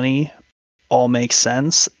and the money all make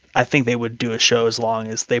sense, I think they would do a show as long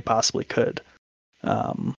as they possibly could.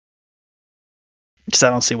 Because I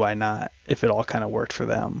don't see why not if it all kind of worked for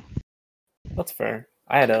them. That's fair.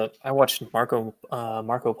 I watched Marco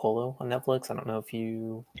Polo on Netflix. I don't know if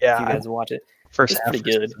you guys watch it. First it's pretty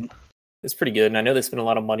good. It's pretty good, and I know they spent a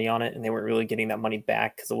lot of money on it, and they weren't really getting that money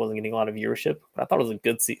back because it wasn't getting a lot of viewership. But I thought it was a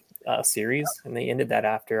good series, and they ended that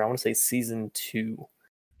after I want to say season 2.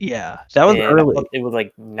 Yeah, that was early. It was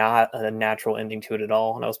like not a natural ending to it at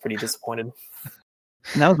all, and I was pretty disappointed.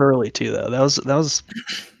 And that was early too, though. That was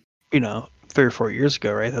 3 or 4 years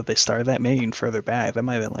ago, right? That they started that. Maybe even further back. That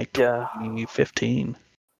might have been like 2015.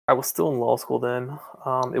 I was still in law school then.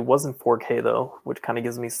 It wasn't 4K though, which kind of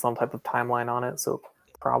gives me some type of timeline on it. So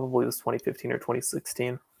probably it was 2015 or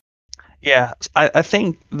 2016. Yeah, I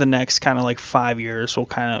think the next kind of like 5 years will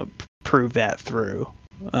kind of prove that through.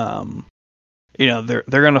 They're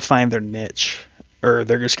gonna find their niche, or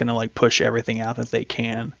they're just gonna like push everything out that they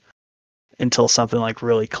can until something like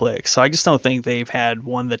really clicks. So I just don't think they've had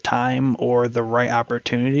the time or the right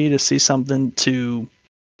opportunity to see something to,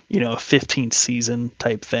 a 15 season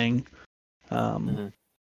type thing. I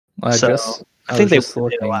think they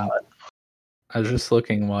would allow it. I was just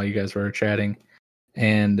looking while you guys were chatting,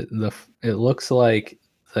 and it looks like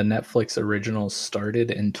the Netflix originals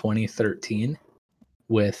started in 2013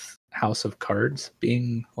 with House of Cards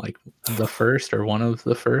being like the first or one of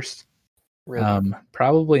the first. Really?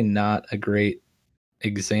 Probably not a great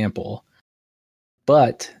example,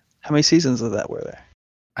 but how many seasons of that were there?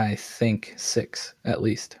 I think 6 at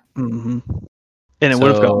least. Mm-hmm. And it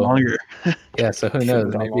would have gone longer. Yeah, so who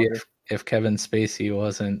knows? Maybe if Kevin Spacey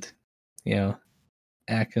wasn't,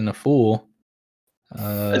 acting a fool.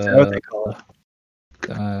 Is that what they call it?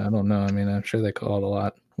 I don't know. I mean, I'm sure they call it a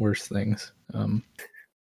lot worse things.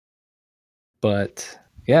 But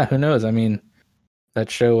yeah, who knows? I mean, that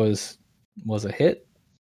show was a hit,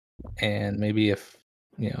 and maybe if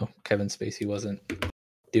Kevin Spacey wasn't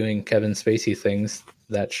doing Kevin Spacey things,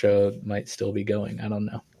 that show might still be going. I don't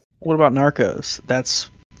know. What about Narcos?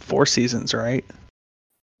 That's 4 seasons, right?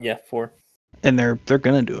 Yeah, 4. And they're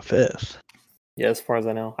gonna do a 5th. Yeah, as far as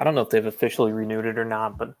I know. I don't know if they've officially renewed it or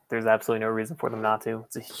not, but there's absolutely no reason for them not to.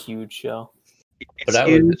 It's a huge show. It's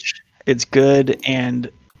huge. It's good,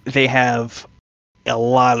 and they have a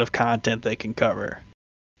lot of content they can cover.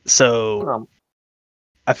 So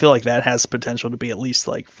I feel like that has potential to be at least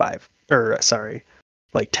like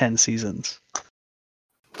 10 seasons.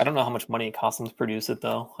 I don't know how much money it costs them to produce it,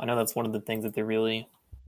 though. I know that's one of the things that they really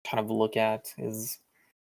kind of look at is,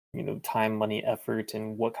 time, money, effort,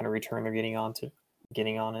 and what kind of return they're getting on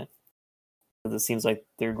it. Because it seems like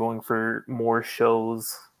they're going for more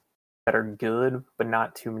shows that are good, but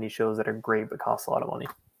not too many shows that are great but cost a lot of money.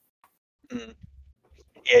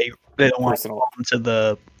 Yeah, they don't want to fall into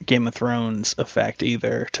the Game of Thrones effect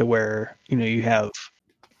either, to where you have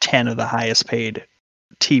 10 of the highest paid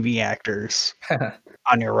TV actors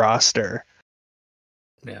on your roster.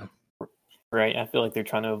 Yeah. Right. I feel like they're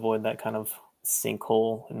trying to avoid that kind of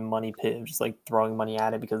sinkhole and money pit of just like throwing money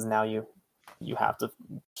at it, because now you have to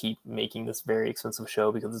keep making this very expensive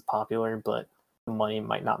show because it's popular, but the money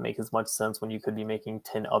might not make as much sense when you could be making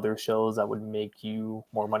 10 other shows that would make you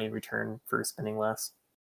more money in return for spending less.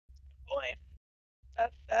 Point.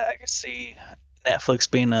 I can see Netflix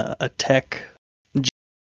being a tech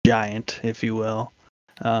giant, if you will.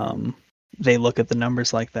 They look at the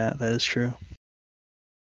numbers like that. That is true.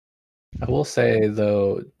 I will say,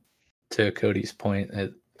 though, to Cody's point,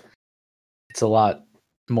 it's a lot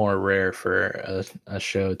more rare for a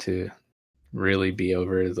show to really be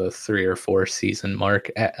over the 3 or 4 season mark,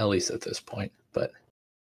 at least at this point. But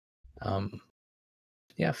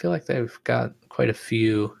yeah, I feel like they've got quite a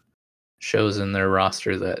few shows in their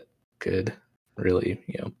roster that could really,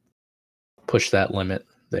 push that limit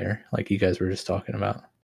there, like you guys were just talking about.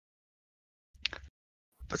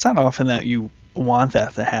 It's not often that you want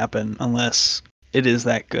that to happen unless it is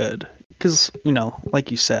that good. Because,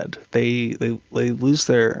 like you said, they lose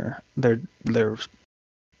their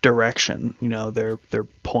direction, their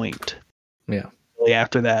point. Yeah.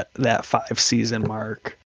 After that 5-season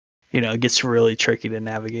mark, it gets really tricky to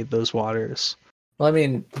navigate those waters. Well, I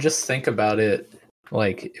mean, just think about it.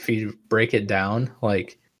 Like, if you break it down,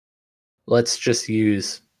 like, let's just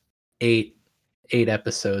use 8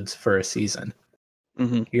 episodes for a season.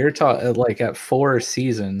 Mm-hmm. You're talking like at 4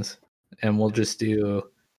 seasons, and we'll just do.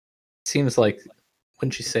 Seems like,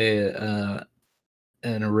 wouldn't you say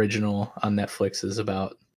an original on Netflix is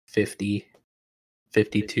about 50,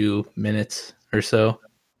 52 minutes or so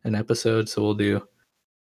an episode? So we'll do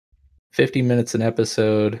 50 minutes an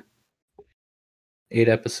episode, 8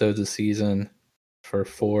 episodes a season for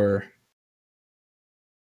 4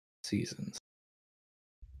 seasons.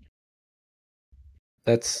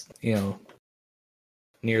 That's,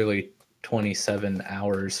 nearly 27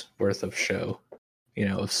 hours worth of show,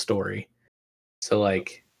 of story. So,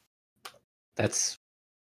 like, that's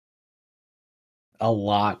a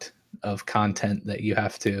lot of content that you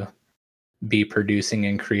have to be producing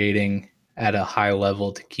and creating at a high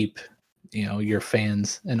level to keep, your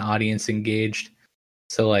fans and audience engaged.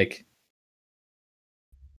 So, like,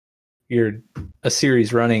 you're a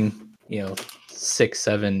series running, 6,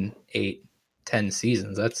 7, 8, 10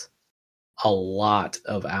 seasons. That's a lot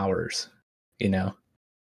of hours,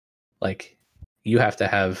 like, you have to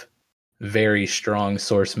have very strong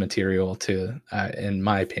source material to, in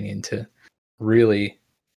my opinion, to really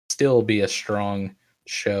still be a strong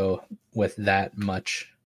show with that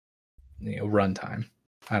much, runtime.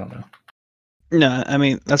 I don't know. No, I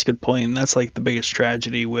mean, that's a good point. And that's like the biggest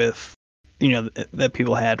tragedy with, that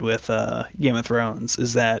people had with Game of Thrones,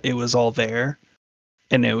 is that it was all there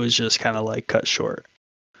and it was just kind of like cut short.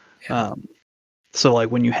 Yeah. So like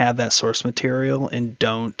when you have that source material and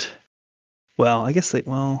don't, I guess they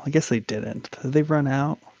didn't. Did they run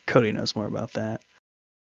out? Cody knows more about that.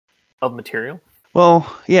 Of material?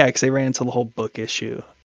 Well, yeah, because they ran into the whole book issue.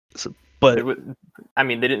 So, but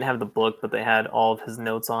they didn't have the book, but they had all of his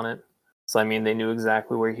notes on it. So I mean, they knew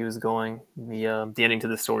exactly where he was going. The ending to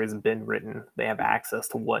the story has been written. They have access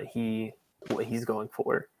to what he's going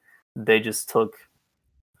for. They just took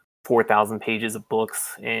 4,000 pages of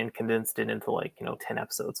books and condensed it into 10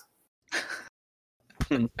 episodes.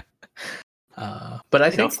 But I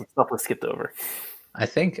think some stuff was skipped over. I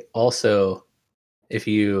think also, if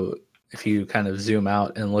you kind of zoom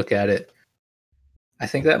out and look at it, I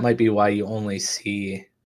think that might be why you only see,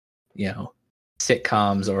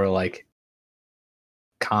 sitcoms or like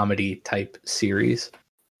comedy type series,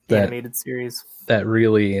 Animated series that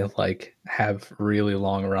really like have really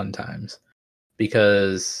long run times,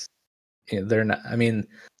 because they're not. I mean,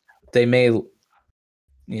 they may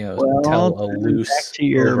tell a loose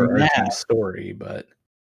overarching story, but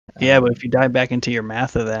but if you dive back into your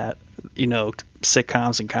math of that,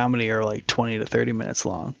 sitcoms and comedy are like 20 to 30 minutes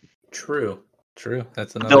long. True.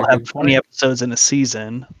 That's another. They'll have 20 episodes in a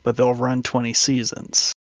season, but they'll run 20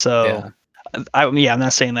 seasons. So, I'm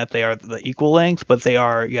not saying that they are the equal length, but they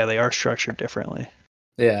are structured differently.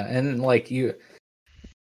 Yeah, and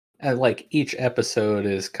each episode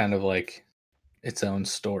is kind of like its own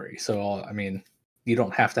story. So, I mean, you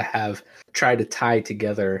don't have to try to tie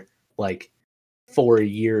together like 4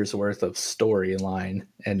 years worth of storyline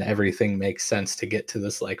and everything makes sense to get to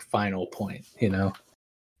this like final point,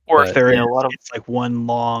 Or if there is, it's like one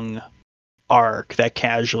long arc that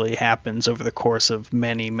casually happens over the course of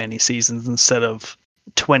many, many seasons instead of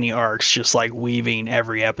 20 arcs just like weaving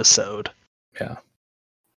every episode. Yeah.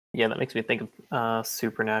 Yeah, that makes me think of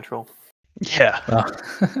Supernatural. Yeah.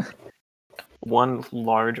 one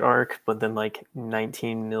large arc, but then like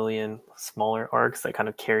 19 million smaller arcs that kind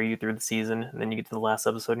of carry you through the season. And then you get to the last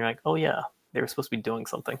episode and you're like, oh yeah, they were supposed to be doing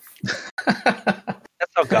something.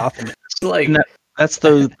 That's how Gotham is. Like And that's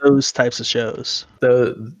those types of shows.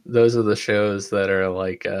 those are the shows that are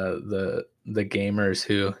like the gamers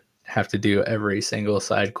who have to do every single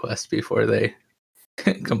side quest before they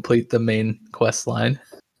complete the main quest line.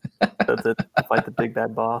 That's it. To fight the big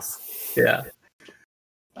bad boss. Yeah.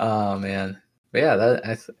 Oh man. But yeah,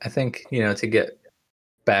 that I think, you know, to get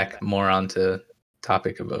back more onto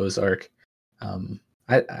topic of Ozark,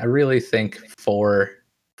 I really think four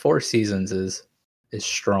seasons is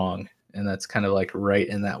strong, and that's kind of like right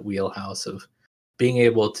in that wheelhouse of being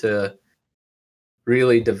able to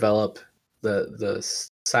really develop the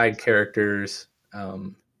side characters,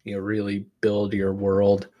 you know, really build your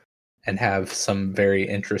world and have some very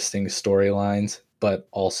interesting storylines, but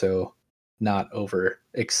also not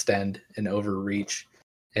overextend and overreach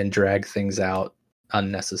and drag things out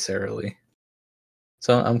unnecessarily.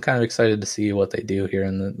 So I'm kind of excited to see what they do here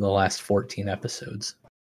in the last 14 episodes.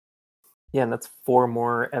 Yeah, and that's 4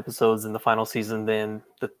 more episodes in the final season than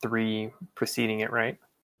the 3 preceding it, right?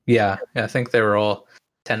 Yeah, I think they were all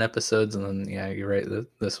 10 episodes, and then yeah, you're right.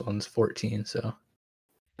 This one's 14. So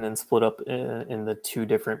And then split up in the 2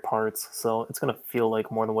 different parts. So it's gonna feel like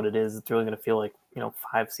more than what it is. It's really gonna feel like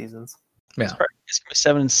 5 seasons. yeah, It's going to be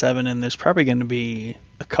 7 and 7, and there's probably going to be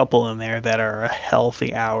a couple in there that are a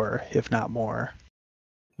healthy hour, if not more.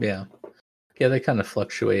 yeah. They kind of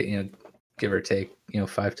fluctuate, you know, give or take,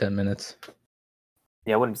 5-10 minutes.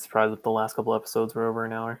 Yeah, I wouldn't be surprised if the last couple episodes were over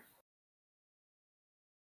an hour.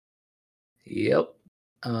 Yep.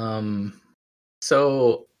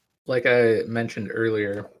 So like I mentioned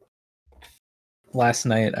earlier, last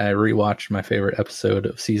night I rewatched my favorite episode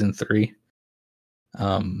of season 3.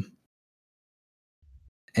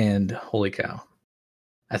 And holy cow,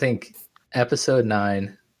 I think episode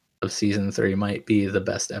 9 of season 3 might be the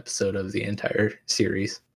best episode of the entire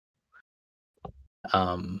series.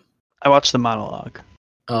 I watched the monologue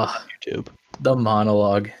Oh, on YouTube. the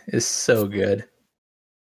monologue is so good.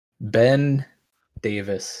 Ben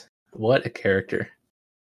Davis, what a character.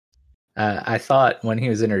 I thought when he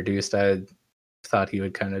was introduced, I thought he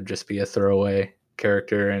would kind of just be a throwaway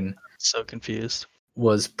character, and So confused.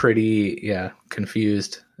 was pretty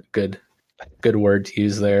confused. Good word to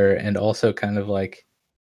use there. And also kind of like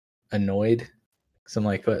annoyed, because I'm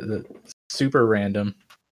like, what, super random.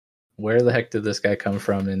 Where the heck did this guy come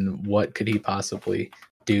from, and what could he possibly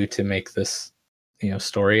do to make this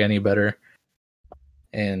story any better?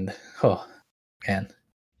 And oh man,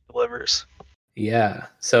 Delivers. yeah.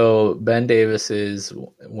 So Ben Davis is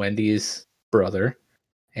Wendy's brother,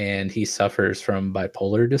 and he suffers from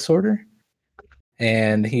bipolar disorder.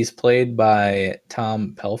 And he's played by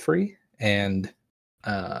Tom Pelphrey, and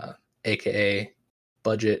aka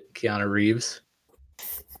Budget Keanu Reeves.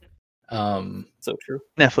 So true.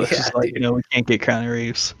 Netflix Yeah, is like, dude. we can't get Keanu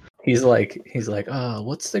Reeves. He's like, oh,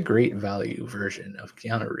 what's the great value version of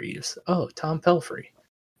Keanu Reeves? Oh, Tom Pelphrey.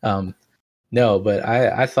 No, but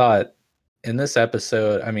I thought in this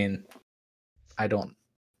episode, I mean, I don't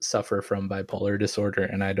suffer from bipolar disorder,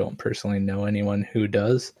 and I don't personally know anyone who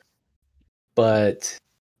does. But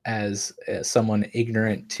as someone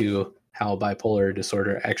ignorant to how bipolar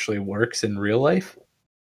disorder actually works in real life,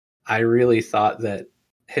 I really thought that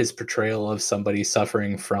his portrayal of somebody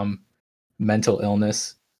suffering from mental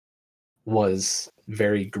illness was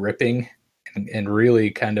very gripping and really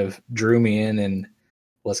kind of drew me in and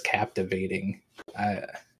was captivating. I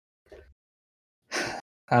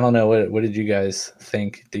don't know, what did you guys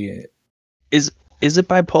think? Is it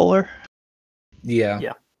bipolar? Yeah.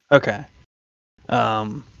 Yeah. Okay.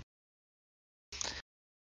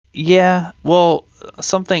 Yeah. Well,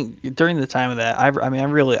 something during the time of that, I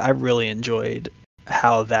really enjoyed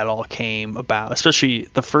how that all came about, especially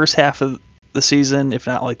the first half of the season, if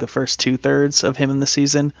not like the first 2/3 of him in the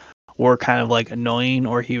season, were kind of like annoying,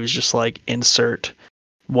 or he was just like insert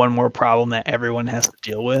one more problem that everyone has to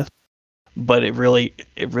deal with. But it really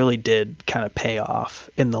did kind of pay off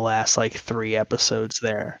in the last like 3 episodes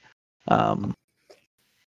there.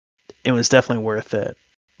 It was definitely worth it.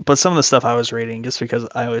 But some of the stuff I was reading, just because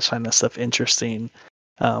I always find that stuff interesting,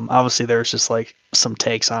 obviously there's just like some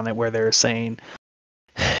takes on it where they're saying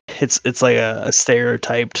it's like a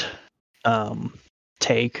stereotyped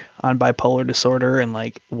take on bipolar disorder and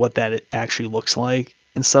like what that actually looks like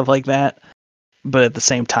and stuff like that. But at the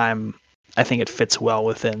same time, I think it fits well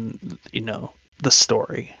within the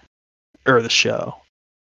story or the show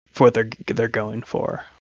for what they're going for.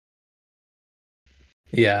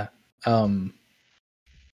 Yeah.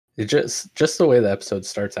 It just the way the episode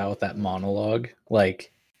starts out with that monologue,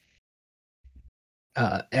 like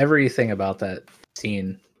everything about that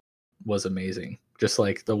scene was amazing. Just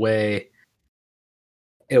like the way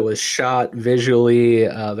it was shot visually.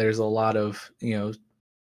 There's a lot of,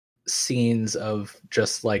 scenes of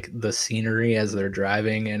just like the scenery as they're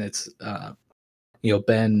driving, and it's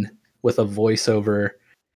Ben with a voiceover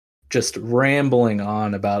just rambling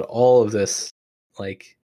on about all of this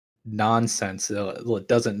like nonsense. It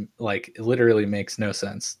doesn't, like, it literally makes no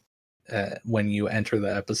sense when you enter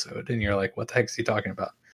the episode and you're like, what the heck is he talking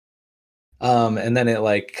about? And then it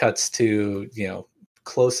like cuts to,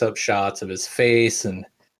 close-up shots of his face, and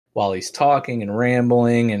while he's talking and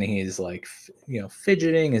rambling, and he's like,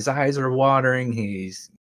 fidgeting, his eyes are watering,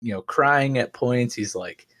 he's, crying at points, he's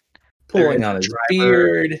like pulling on his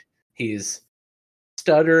beard, he's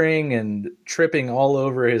stuttering and tripping all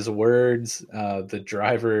over his words. The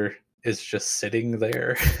driver is just sitting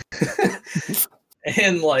there.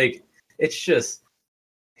 And like, it's just,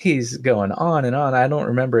 he's going on and on. I don't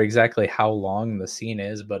remember exactly how long the scene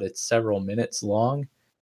is, but it's several minutes long.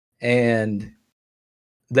 And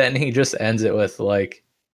then he just ends it with like,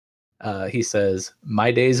 he says,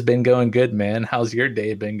 "My day's been going good, man. How's your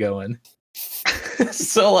day been going?"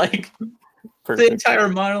 So like, perfect. The entire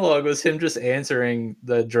monologue was him just answering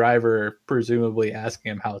the driver, presumably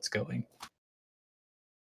asking him how it's going.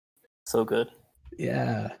 So good.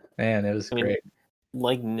 Yeah, man, it was great.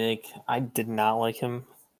 Like Nick, I did not like him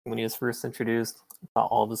when he was first introduced. I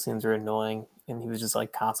thought all the scenes were annoying, and he was just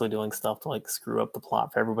like constantly doing stuff to like screw up the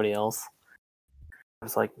plot for everybody else. I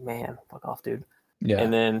was like, man, fuck off, dude. Yeah.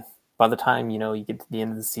 And then by the time, you get to the end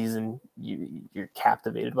of the season, you're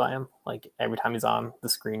captivated by him. Like every time he's on the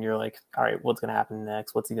screen, you're like, all right, what's going to happen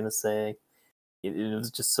next? What's he going to say? It was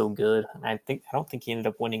just so good. And I don't think he ended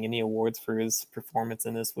up winning any awards for his performance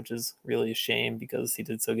in this, which is really a shame because he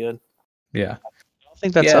did so good. Yeah. I don't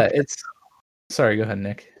think that's up. Sorry, go ahead,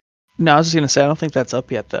 Nick. No, I was just going to say, I don't think that's up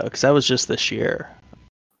yet though, because that was just this year.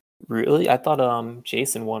 Really? I thought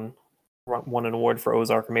Jason won an award for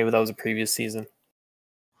Ozark, or maybe that was a previous season.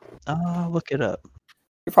 Look it up.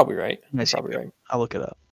 You're probably right. Right. I'll look it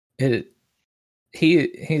up.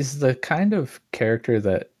 He's the kind of character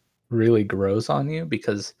that really grows on you,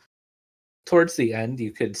 because towards the end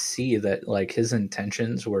you could see that like his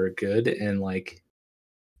intentions were good, and like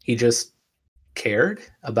he just cared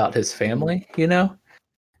about his family,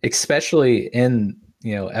 especially in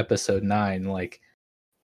episode 9. Like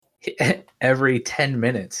every 10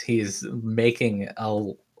 minutes he's making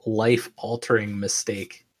a life-altering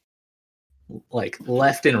mistake, like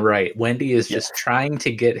left and right. Wendy is just trying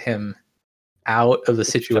to get him out of the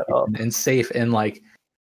situation and safe. And like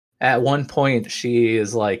at one point she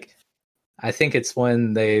is like, I think it's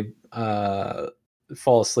when they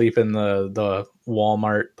fall asleep in the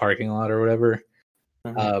Walmart parking lot or whatever,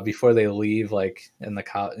 before they leave, like, and the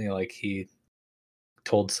cop, like he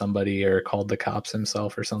told somebody or called the cops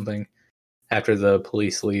himself or something after the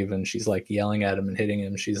police leave, and she's like yelling at him and hitting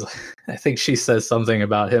him. She's like, I think she says something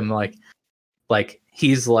about him like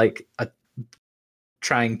he's like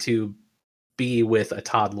trying to be with a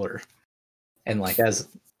toddler, and like as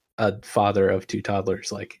a father of 2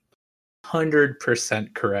 toddlers, like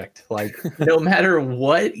 100% correct. Like no matter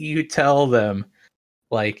what you tell them,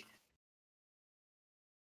 like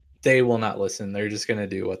they will not listen. They're just gonna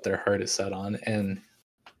do what their heart is set on. And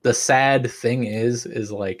the sad thing is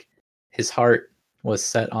like his heart was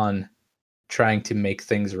set on trying to make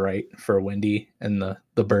things right for Wendy and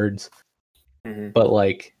the birds. Mm-hmm. But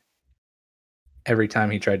like every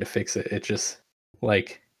time he tried to fix it, it just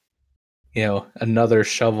like, another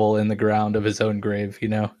shovel in the ground of his own grave,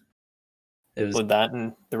 It was with that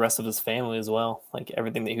and the rest of his family as well. Like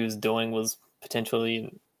everything that he was doing was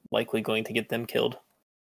potentially likely going to get them killed.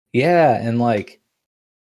 Yeah, and like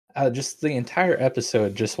just the entire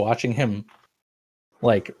episode, just watching him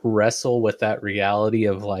like wrestle with that reality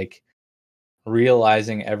of like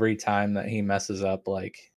realizing every time that he messes up,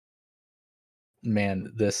 like,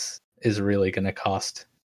 man, this is really going to cost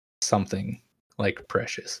something like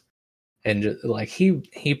precious. And just, like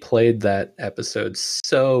he played that episode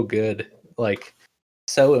so good, like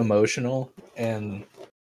so emotional, and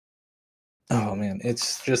oh man,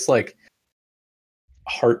 it's just like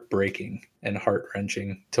heartbreaking and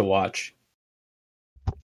heart-wrenching to watch.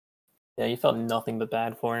 Yeah, you felt nothing but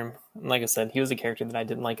bad for him. And like I said, he was a character that I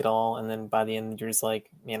didn't like at all, and then by the end you're just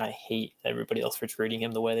like, man, I hate everybody else for treating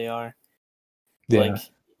him the way they are. Yeah. Like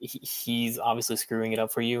he's obviously screwing it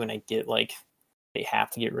up for you, and I get like they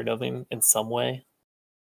have to get rid of him in some way,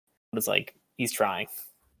 but it's like he's trying.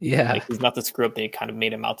 Yeah, like he's not the screw up they kind of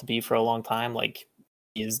made him out to be for a long time. Like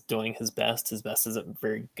he is doing his best. His best isn't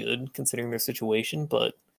very good considering their situation,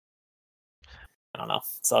 but I don't know.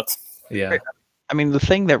 It sucks. Yeah. I mean, the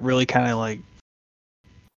thing that really kind of like,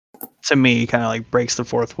 to me, kind of like breaks the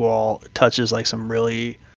fourth wall, touches like some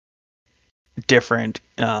really different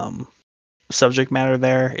subject matter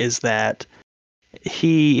there, is that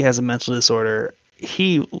he has a mental disorder.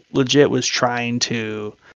 He legit was trying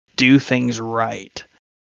to do things right,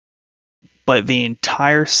 but the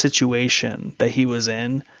entire situation that he was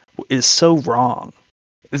in is so wrong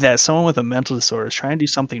that someone with a mental disorder is trying to do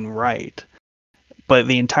something right, but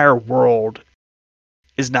the entire world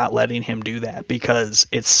is not letting him do that because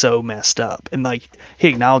it's so messed up. And like, he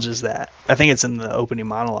acknowledges that. I think it's in the opening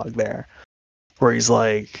monologue there, where he's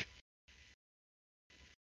like,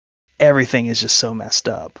 everything is just so messed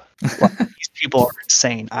up. Like, these people are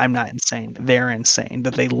insane. I'm not insane. They're insane.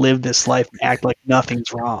 That they live this life and act like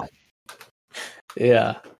nothing's wrong.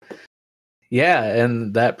 Yeah. Yeah,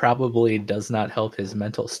 and that probably does not help his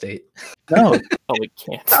mental state. No, Oh, it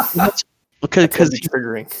can't. because That's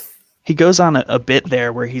triggering. he goes on a bit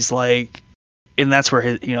there where he's like, and that's where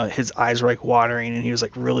his eyes were like watering, and he was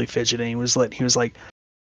like really fidgeting. He was like,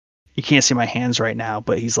 you can't see my hands right now,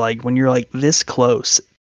 but he's like, when you're like this close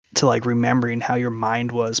to like remembering how your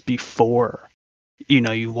mind was before,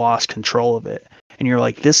 you lost control of it, and you're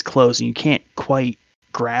like this close and you can't quite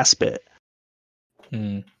grasp it.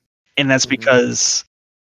 Mm. And that's because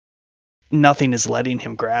nothing is letting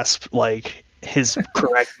him grasp like his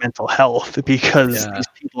correct mental health, because these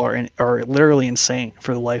people are literally insane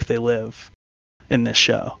for the life they live in this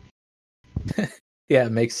show. Yeah,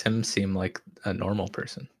 it makes him seem like a normal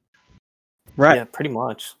person. Right. Yeah, pretty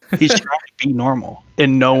much. He's trying to be normal,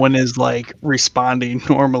 and no one is like responding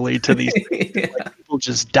normally to these things. Yeah. Like, people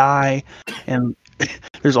just die, and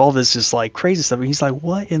there's all this just like crazy stuff. And he's like,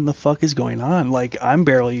 what in the fuck is going on? Like, I'm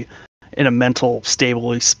barely in a mental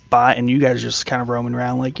stable spot, and you guys are just kind of roaming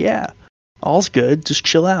around like, yeah, all's good, just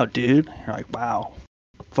chill out, dude. You're like, wow,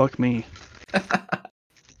 fuck me.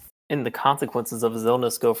 And the consequences of his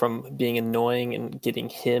illness go from being annoying and getting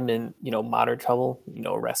him in, moderate trouble,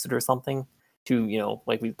 arrested or something, to,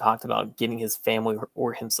 like we talked about, getting his family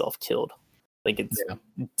or himself killed. Like, it's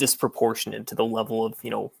disproportionate to the level of,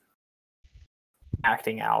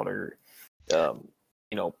 acting out or,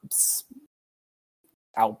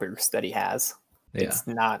 outburst that he has. Yeah. It's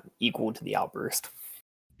not equal to the outburst.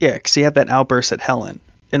 Yeah, because he had that outburst at Helen,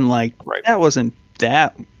 and like, that wasn't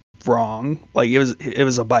that wrong. Like, it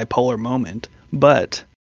was a bipolar moment, but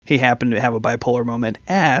he happened to have a bipolar moment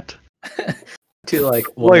at to like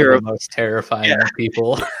one of the most terrifying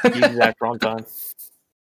people. The exact wrong time.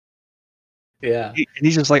 Yeah. And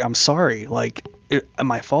he's just like, I'm sorry, like,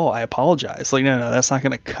 my fault, I apologize. Like, no, that's not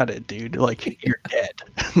gonna cut it, dude. Like, you're dead.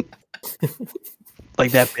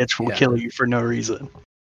 Like, that bitch will kill you for no reason.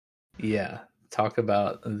 Yeah. Talk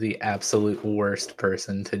about the absolute worst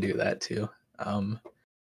person to do that to.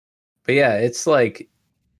 But yeah, it's like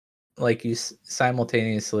you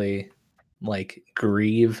simultaneously like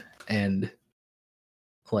grieve and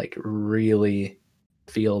like really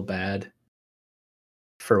feel bad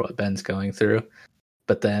for what Ben's going through,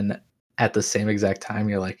 but then at the same exact time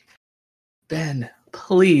you're like, Ben,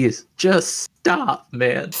 please just stop,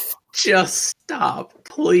 man. Just stop,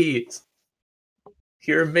 please.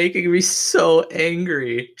 You're making me so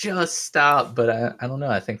angry. Just stop. But I don't know.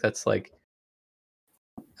 I think that's like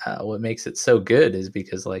what makes it so good is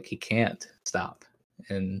because like he can't stop.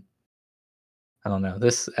 And I don't know.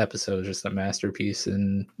 This episode is just a masterpiece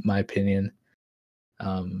in my opinion.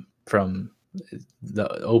 From the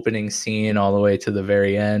opening scene all the way to the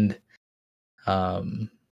very end. I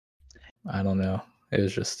don't know. It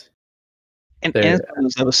was just. And it's one of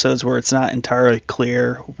those episodes where it's not entirely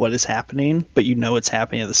clear what is happening, but it's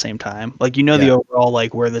happening at the same time. Like, the overall,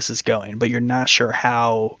 like, where this is going, but you're not sure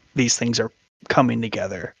how these things are coming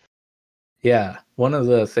together. Yeah. One of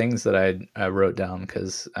the things that I wrote down,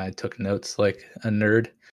 because I took notes like a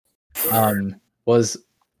nerd, was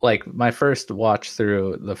like my first watch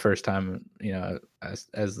through the first time,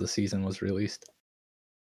 as the season was released.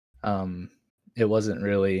 It wasn't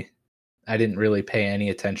really, I didn't really pay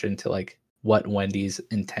any attention to like what Wendy's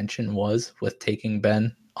intention was with taking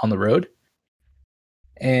Ben on the road.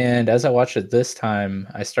 And as I watched it this time,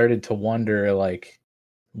 I started to wonder like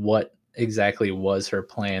what exactly was her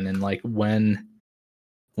plan, and like when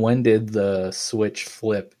did the switch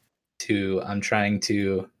flip to I'm trying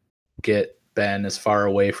to get Ben as far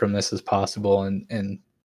away from this as possible and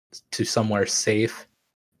to somewhere safe,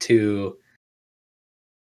 to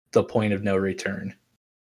the point of no return.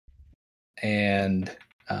 And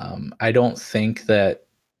I don't think that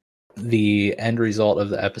the end result of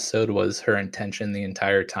the episode was her intention the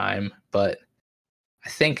entire time, but I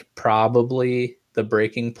think probably the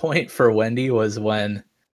breaking point for Wendy was when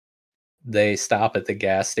they stop at the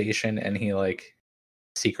gas station and he like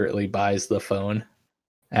secretly buys the phone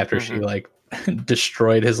after she like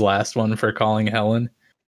destroyed his last one for calling Helen.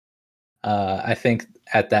 I think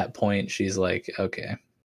at that point she's like, okay,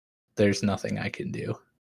 there's nothing I can do,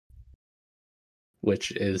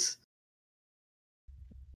 which is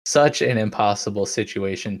such an impossible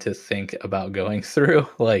situation to think about going through.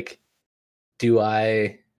 Like, do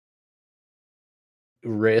I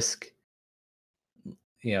risk,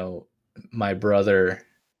 my brother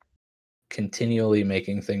continually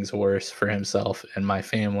making things worse for himself and my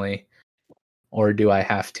family, or do I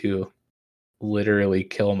have to literally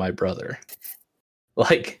kill my brother?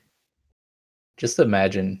 Like, just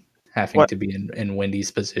imagine having to be in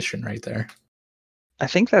Wendy's position right there. I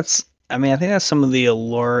think that's some of the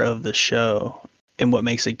allure of the show, and what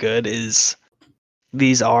makes it good is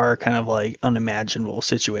these are kind of like unimaginable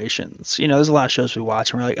situations. There's a lot of shows we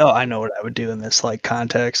watch and we're like, oh, I know what I would do in this like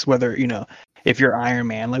context. Whether, if you're Iron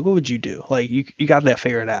Man, like what would you do? Like you got that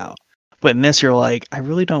figured out. But in this, you're like, I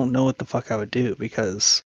really don't know what the fuck I would do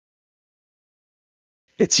because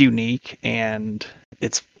it's unique and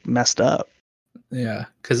it's messed up. Yeah,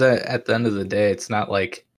 because at the end of the day, it's not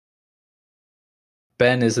like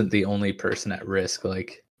Ben isn't the only person at risk.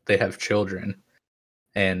 Like, they have children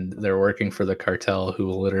and they're working for the cartel who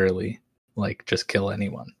will literally like just kill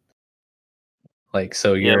anyone. Like,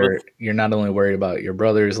 so you're not only worried about your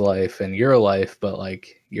brother's life and your life, but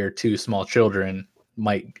like your two small children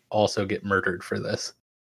might also get murdered for this.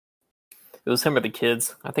 It was him or the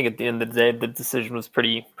kids. I think at the end of the day, the decision was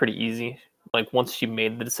pretty easy. Like, once she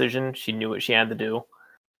made the decision, she knew what she had to do,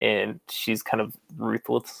 and she's kind of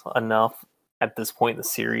ruthless enough at this point in the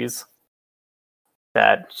series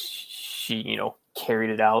that she, carried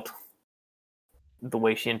it out the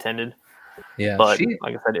way she intended. Yeah, but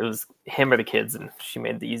like I said, it was him or the kids, and she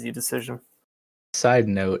made the easy decision. Side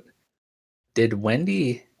note, did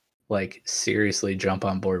Wendy like seriously jump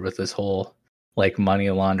on board with this whole like money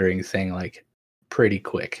laundering thing like pretty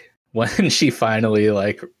quick when she finally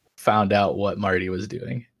like found out what Marty was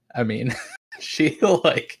doing? I mean, she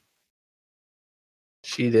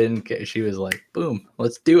didn't care. She was like, boom,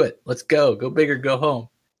 let's do it. Let's go big or go home.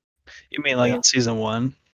 You mean like in season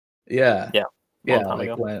 1? Yeah. Yeah.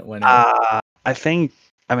 Like when I think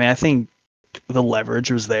the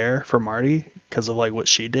leverage was there for Marty because of like what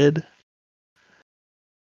she did.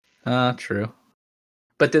 True.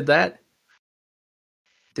 But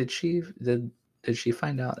did she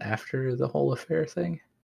find out after the whole affair thing?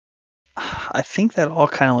 I think that all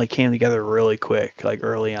kind of like came together really quick, like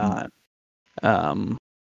early on.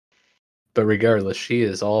 But regardless, she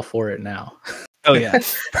is all for it now. Oh yeah.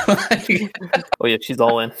 Oh yeah, she's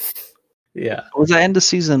all in. Yeah. Was that end of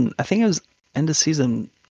season? I think it was end of season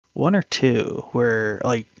 1 or 2, where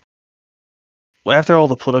like after all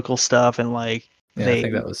the political stuff and like I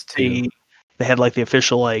think that was 2. They had like the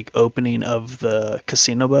official like opening of the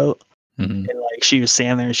casino boat, and like she was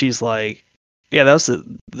standing there and she's like, yeah, that was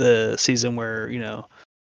the season where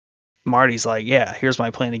Marty's like, yeah, here's my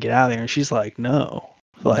plan to get out of there, and she's like, no,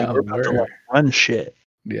 like we're about to like run shit.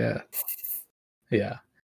 Yeah.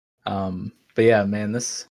 But yeah, man,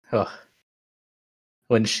 this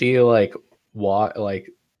when she like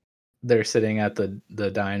they're sitting at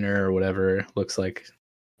the diner or whatever, looks like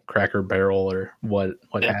Cracker Barrel or what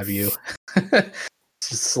have you,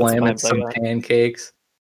 just slamming some pancakes,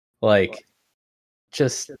 like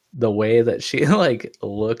just the way that she like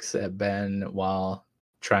looks at Ben while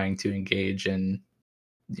trying to engage in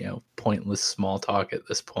pointless small talk at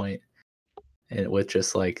this point, and with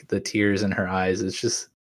just like the tears in her eyes. It's just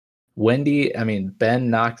Wendy. I mean, Ben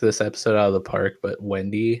knocked this episode out of the park, but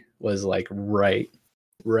Wendy was like right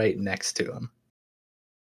next to him.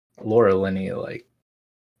 Laura Linney, like,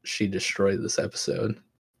 she destroyed this episode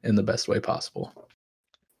in the best way possible.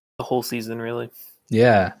 The whole season, really.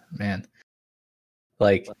 Yeah, man.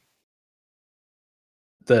 Like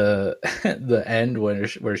the end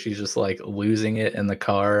where she's just like losing it in the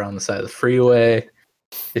car on the side of the freeway.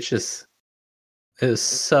 It is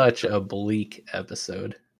such a bleak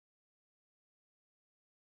episode.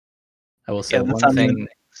 I will say one thing.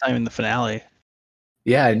 It's not even the finale.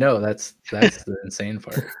 Yeah, I know. That's the insane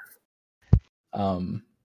part.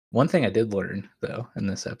 One thing I did learn though in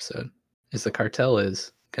this episode is the cartel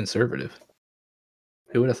is conservative.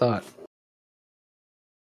 Who would have thought?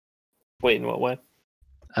 Wait, in what way?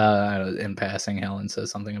 In passing, Helen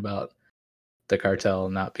says something about the cartel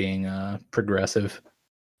not being progressive,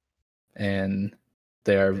 and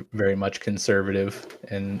they are very much conservative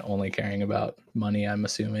and only caring about money, I'm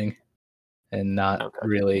assuming, and not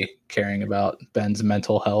really caring about Ben's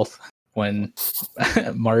mental health when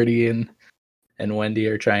Marty and Wendy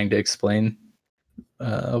are trying to explain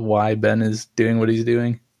why Ben is doing what he's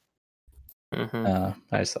doing. I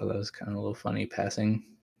just thought that was kind of a little funny passing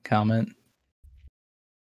comment.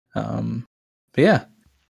 But yeah,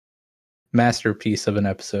 masterpiece of an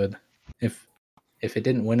episode. If it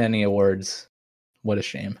didn't win any awards, what a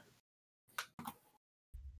shame.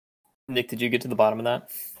 Nick, did you get to the bottom of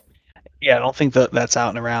that? Yeah, I don't think that's out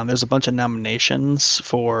and around. There's a bunch of nominations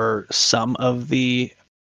for some of the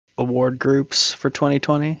award groups for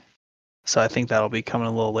 2020. So I think that'll be coming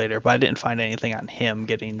a little later. But I didn't find anything on him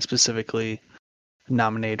getting specifically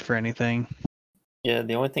nominated for anything. Yeah,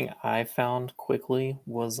 the only thing I found quickly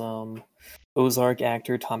was Ozark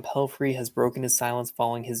actor Tom Pelphrey has broken his silence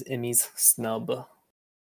following his Emmys snub.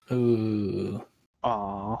 Ooh.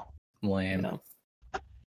 Aw. Lame. You know.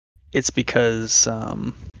 It's because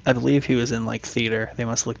I believe he was in like theater. They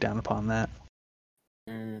must look down upon that.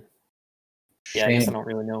 Yeah, I guess I don't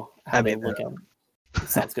really know how they look at it.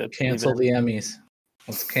 Sounds good. Cancel the Emmys.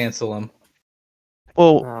 Let's cancel them.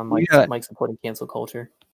 Well, Mike's supporting cancel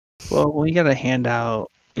culture. Well, we got to hand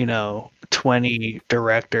out, 20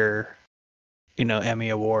 director, Emmy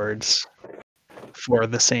awards for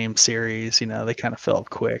the same series. They kind of fill up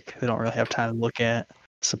quick. They don't really have time to look at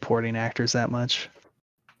supporting actors that much.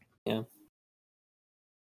 Yeah.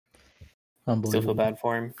 Unbelievable. Still feel bad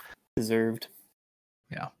for him. Deserved.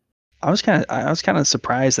 Yeah. I was kind of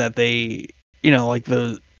surprised that they, like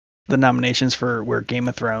the nominations for where Game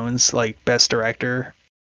of Thrones, like best director,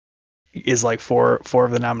 is like four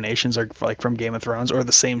of the nominations are like from Game of Thrones or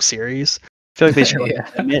the same series. I feel like they should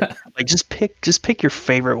like just pick your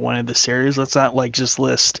favorite one of the series. Let's not like just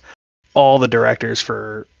list all the directors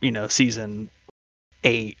for season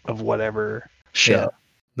 8 of whatever show. Yeah,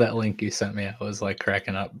 that link you sent me, I was like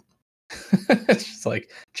cracking up. It's just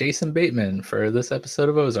like Jason Bateman for this episode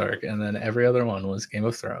of Ozark, and then every other one was Game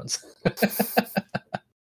of Thrones.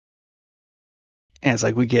 And it's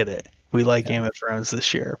like, we get it. We like Game of Thrones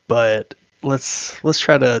this year, but let's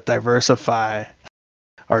try to diversify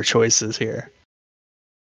our choices here.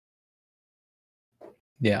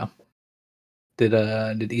 Yeah. Did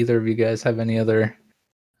either of you guys have any other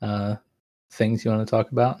things you want to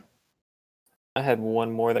talk about? I had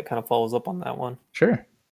one more that kind of follows up on that one. Sure.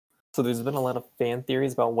 So there's been a lot of fan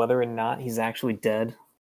theories about whether or not he's actually dead.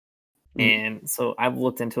 And so I've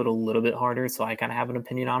looked into it a little bit harder, so I kind of have an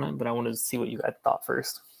opinion on it, but I wanted to see what you guys thought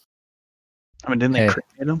first. I mean, didn't they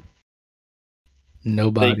create him?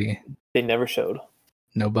 Nobody. They never showed.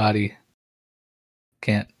 Nobody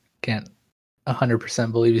can't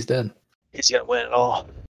 100% believe he's dead. He's gonna win it all.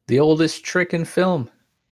 The oldest trick in film.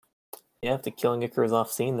 Yeah, if the killing occurs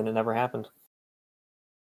off scene, then it never happened.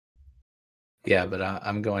 Yeah, but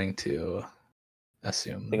I'm going to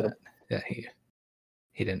assume that he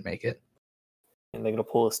didn't make it. And they're gonna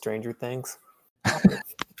pull a Stranger Things.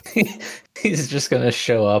 He's just gonna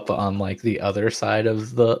show up on like the other side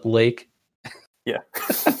of the lake. Yeah,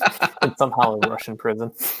 and somehow a Russian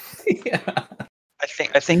prison. Yeah,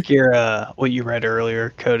 I think you're what you read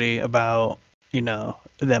earlier, Cody, about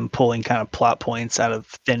them pulling kind of plot points out of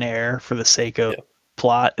thin air for the sake of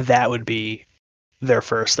plot. That would be their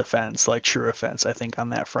first offense, like true offense, I think, on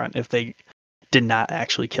that front, if they did not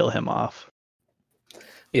actually kill him off.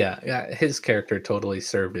 Yeah, his character totally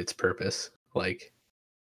served its purpose. Like,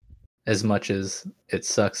 as much as it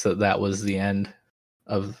sucks that was the end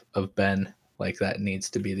of Ben, like that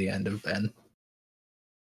needs to be the end of Ben.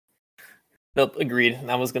 Nope, agreed.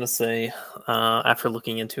 I was gonna say, after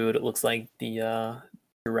looking into it, it looks like the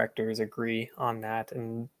directors agree on that,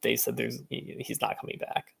 and they said he's not coming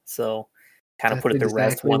back. So, kind of put it to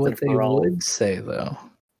rest once and for all. What they would say, though.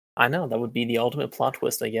 I know, that would be the ultimate plot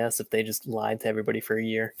twist, I guess, if they just lied to everybody for a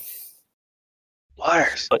year.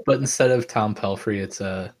 Liars. But instead of Tom Pelphrey, it's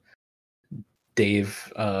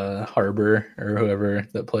Dave Harbour or whoever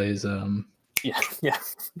that plays. Yeah.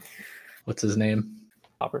 What's his name?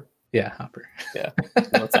 Hopper. Yeah, Hopper. Yeah.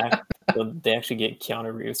 No, they actually get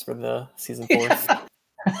Keanu Reeves for the season 4.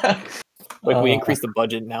 Like, we increased the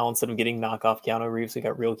budget now. Instead of getting knockoff Keanu Reeves, we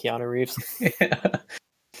got real Keanu Reeves. Yeah.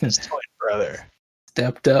 His twin brother.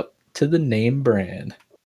 Stepped up to the name brand.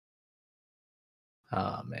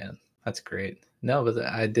 Oh, man. That's great. No, but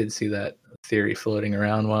I did see that theory floating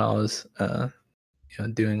around while I was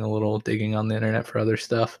doing a little digging on the internet for other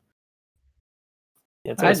stuff.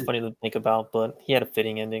 Yeah, it's always funny to think about, but he had a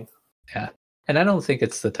fitting ending. Yeah. And I don't think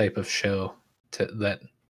it's the type of show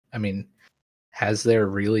has there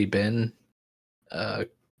really been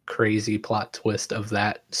crazy plot twist of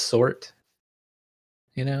that sort.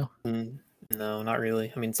 You know? No, not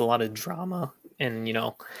really. I mean, it's a lot of drama and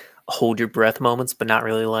hold your breath moments, but not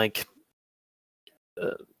really like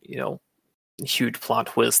you know huge plot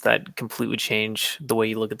twists that completely change the way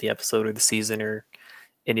you look at the episode or the season or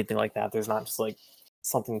anything like that. There's not just like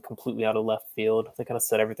something completely out of left field. They kind of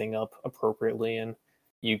set everything up appropriately, and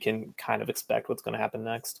you can kind of expect what's going to happen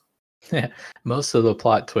next. Yeah, most of the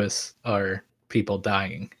plot twists are people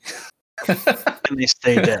dying. And they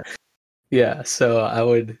stay dead. Yeah, so I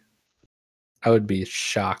would be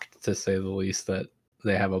shocked, to say the least, that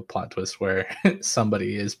they have a plot twist where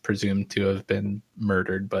somebody is presumed to have been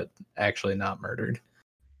murdered, but actually not murdered.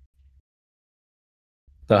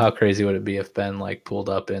 So how crazy would it be if Ben like pulled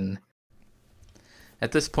up in?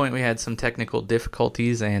 At this point, we had some technical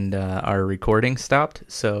difficulties and our recording stopped,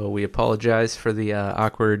 so we apologize for the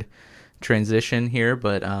awkward transition here,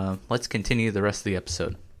 but let's continue the rest of the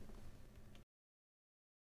episode.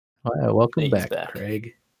 Well, welcome He's back, back.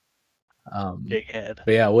 Craig. Big head.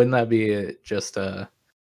 But yeah, wouldn't that be just a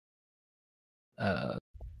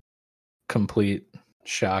complete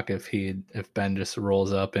shock if Ben just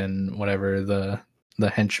rolls up in whatever the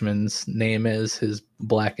henchman's name is, his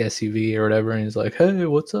black SUV or whatever, and he's like, "Hey,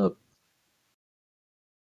 what's up?"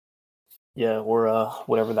 Yeah, or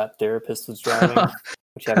whatever that therapist was driving,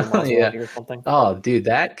 which had a Maserati Yeah. or something. Oh, dude,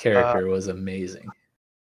 that character was amazing.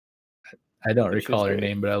 I don't She was recall her great.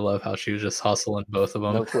 name, but I love how she was just hustling both of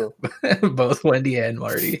them, No clue. both Wendy and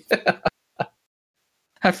Marty.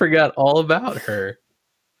 I forgot all about her.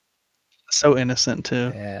 So innocent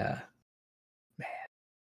too. Yeah,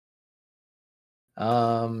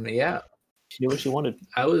 man. Yeah, She knew what she wanted.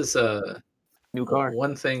 I was New car.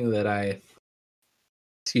 one thing that I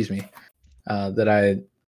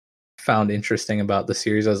found interesting about the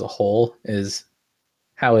series as a whole is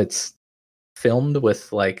how it's filmed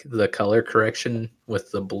with like the color correction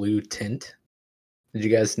with the blue tint. Did you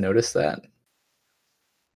guys notice that?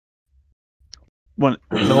 When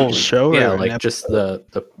the whole show, Yeah, or like just the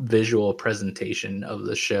visual presentation of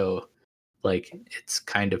the show, like it's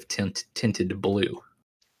kind of tinted blue.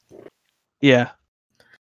 yeah,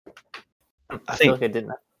 I think- feel like I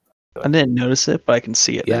didn't. I didn't notice it, but I can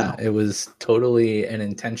see it Yeah, now. it was totally an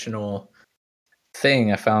intentional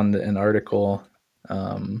thing. I found an article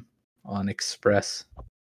on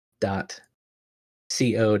express.co.uk.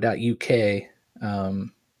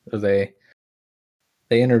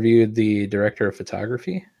 They interviewed the director of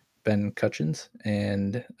photography, Ben Cutchins,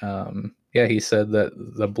 and he said that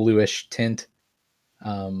the bluish tint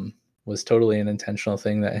was totally an intentional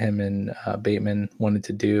thing that him and Bateman wanted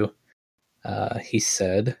to do. He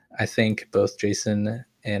said, "I think both Jason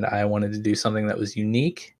and I wanted to do something that was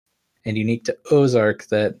unique to Ozark,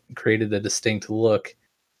 that created a distinct look."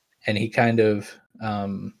 And he kind of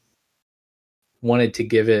wanted to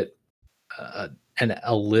give it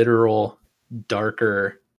a literal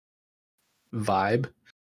darker vibe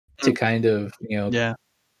to kind of, Yeah,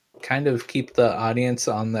 kind of keep the audience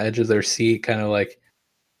on the edge of their seat, kind of like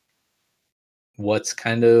what's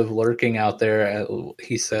kind of lurking out there.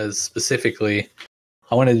 He says specifically,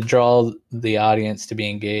 "I wanted to draw the audience to be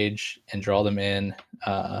engaged and draw them in.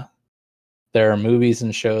 There are movies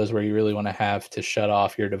and shows where you really want to have to shut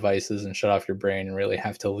off your devices and shut off your brain and really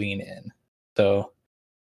have to lean in." So,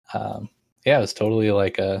 it was totally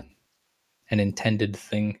like an intended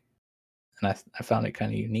thing, and I found it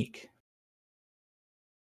kind of unique.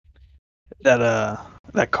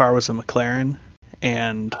 that car was a McLaren,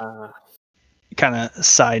 and Uh, kind of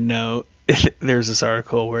side note, there's this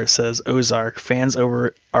article where it says Ozark fans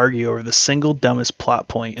argue over the single dumbest plot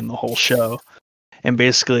point in the whole show, and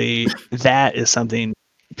basically that is something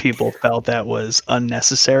people felt that was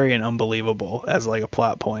unnecessary and unbelievable as like a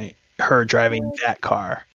plot point. Her driving that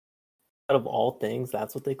car. out of all things,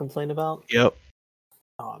 that's what they complained about. Yep.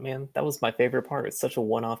 Oh man, that was my favorite part. It's such a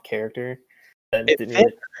one-off character that It didn't fit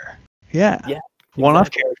really. Yeah. Yeah, One-off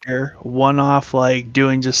exactly. character, one-off like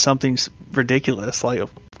doing just something ridiculous. Like, of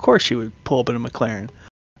course she would pull up in a McLaren,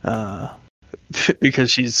 because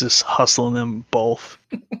she's just hustling them both.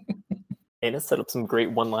 And it set up some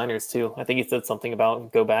great one-liners too. I think he said something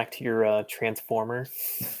about go back to your Transformer.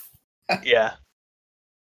 Yeah.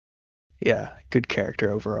 Yeah, good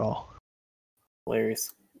character overall. Hilarious.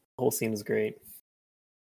 The whole scene was great.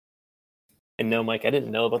 And no, Mike, I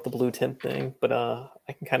didn't know about the blue tint thing, but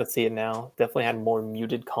I can kind of see it now. Definitely had more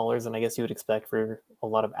muted colors than I guess you would expect for a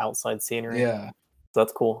lot of outside scenery. Yeah, So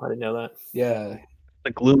that's cool. I didn't know that. yeah.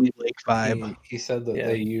 The gloomy lake vibe. He said that Yeah.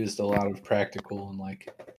 they used a lot of practical and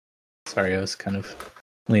like. Sorry, I was kind of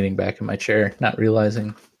leaning back in my chair, not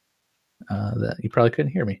realizing that you probably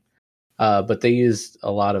couldn't hear me. But they used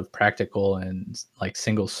a lot of practical and like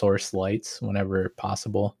single source lights whenever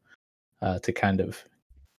possible to kind of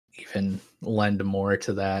even lend more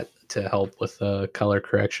to that to help with color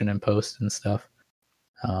correction and post and stuff.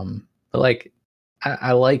 But like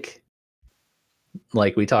I like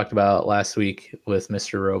we talked about last week with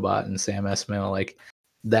Mr. Robot and Sam Esmail, like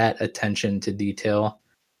that attention to detail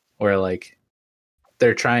where like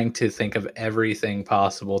they're trying to think of everything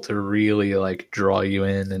possible to really like draw you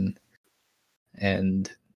in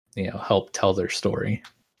and you know help tell their story.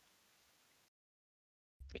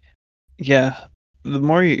 Yeah, the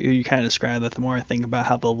more you kind of describe that, the more I think about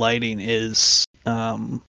how the lighting is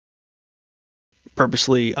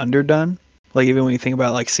purposely underdone. Like even when you think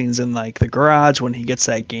about like scenes in like the garage when he gets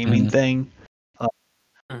that gaming thing,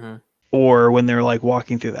 or when they're like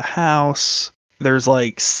walking through the house, there's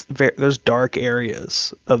like there's dark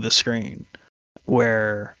areas of the screen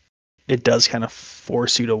where it does kind of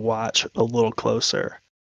force you to watch a little closer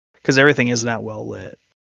because everything is not well lit.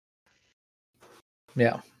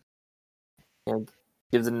 Yeah. It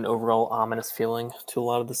gives it an overall ominous feeling to a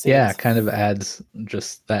lot of the scenes. Yeah, it kind of adds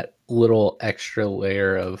just that little extra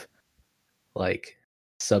layer of like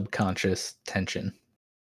subconscious tension.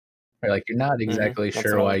 Or like you're not exactly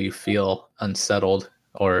sure why you feel unsettled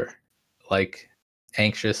or like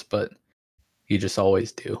anxious, but you just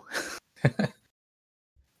always do.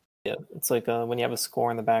 Yeah, it's like when you have a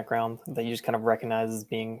score in the background that you just kind of recognize as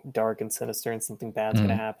being dark and sinister and something bad's going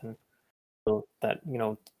to happen. So that, you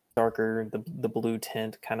know, darker, the blue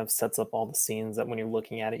tint kind of sets up all the scenes that when you're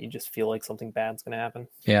looking at it, you just feel like something bad's going to happen.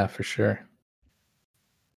 Yeah, for sure.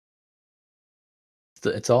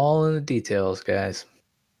 It's all in the details, guys.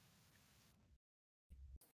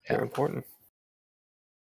 Very important.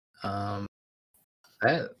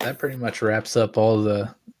 That pretty much wraps up all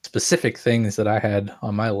the specific things that I had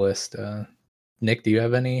on my list. Nick, do you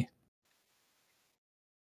have any?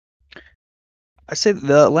 I say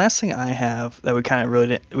the last thing I have that we kind of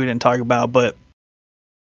we didn't talk about, but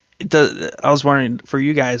I was wondering for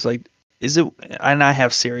you guys, like, is it? And I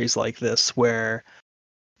have series like this where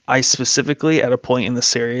I specifically at a point in the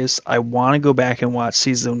series I want to go back and watch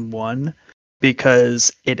season 1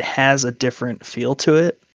 because it has a different feel to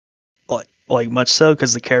it. Like much so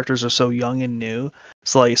because the characters are so young and new.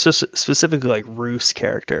 So like specifically like Ruth's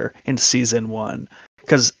character in season 1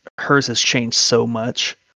 because hers has changed so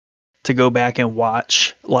much. To go back and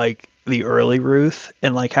watch like the early Ruth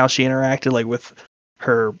and like how she interacted like with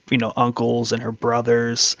her, you know, uncles and her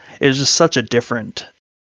brothers. It was just such a different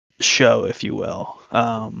show, if you will.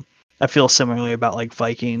 I feel similarly about like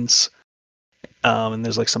Vikings. And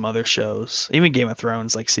there's like some other shows, even Game of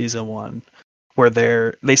Thrones, like season 1, where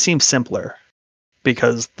they seem simpler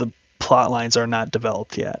because the plot lines are not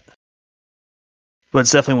developed yet. But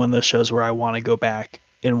it's definitely one of those shows where I want to go back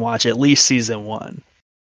and watch at least season 1.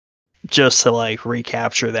 Just to like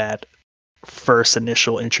recapture that first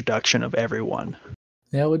initial introduction of everyone.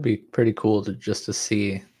 Yeah, it would be pretty cool to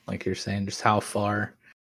see, like you're saying, just how far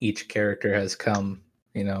each character has come,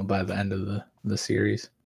 you know, by the end of the series.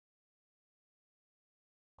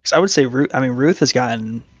 So I would say Ruth has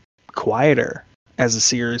gotten quieter as the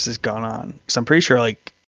series has gone on. Because I'm pretty sure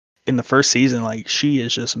like in the first season, like she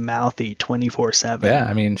is just mouthy 24/7. Yeah,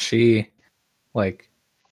 I mean she like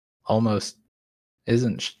almost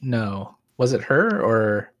isn't. No, was it her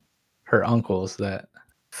or her uncles that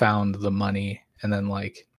found the money and then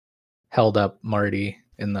like held up Marty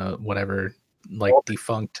in the whatever like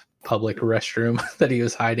defunct public restroom that he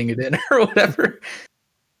was hiding it in or whatever?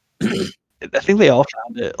 I think they all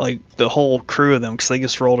found it, like the whole crew of them, because they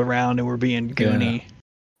just rolled around and were being goony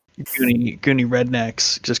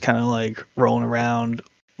rednecks, just kind of like rolling around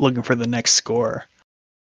looking for the next score.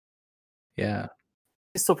 Yeah.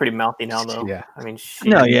 She's still pretty mouthy now, though. Yeah. I mean,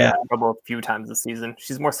 she's in trouble a few times this season.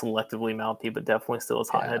 She's more selectively mouthy, but definitely still is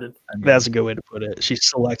hot-headed. I mean, that's a good way to put it.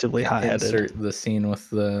 She's selectively hot-headed. Insert the scene with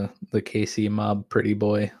the KC mob pretty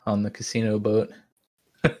boy on the casino boat.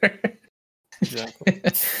 Exactly.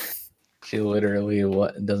 She literally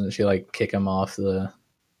doesn't she like kick him off the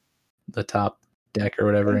top deck or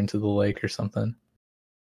whatever into the lake or something?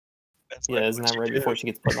 Yeah, isn't that right before she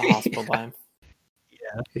gets put in the hospital by him?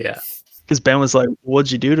 Yeah. Because Ben was like, "What'd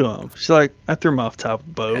you do to him?" She's like, "I threw him off top of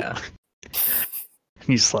the boat." Yeah.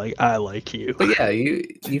 He's like, "I like you." But yeah,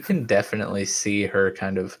 you can definitely see her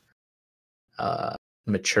kind of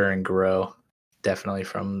mature and grow. Definitely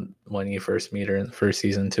from when you first meet her in the first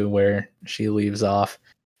season to where she leaves off.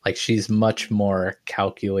 Like she's much more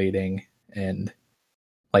calculating and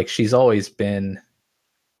like she's always been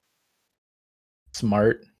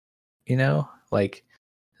smart, you know? Like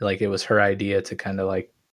it was her idea to kind of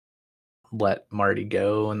like let Marty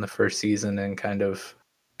go in the first season and kind of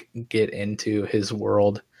get into his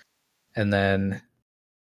world. And then,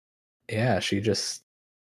 yeah, she just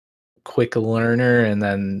quick learner and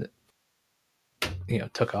then,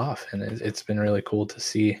 took off. And it's been really cool to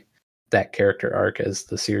see that character arc as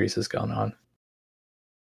the series has gone on.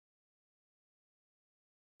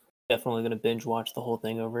 Definitely going to binge watch the whole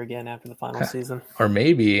thing over again after the final season. Or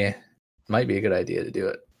maybe it might be a good idea to do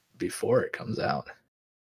it before it comes out.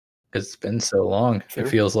 It's been so long. True. It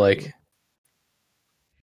feels like.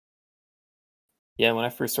 Yeah, when I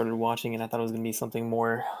first started watching it, I thought it was going to be something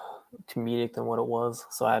more comedic than what it was.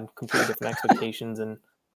 So I had completely different expectations and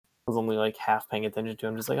was only like half paying attention to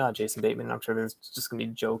him. Just like, Jason Bateman. I'm sure there's just going to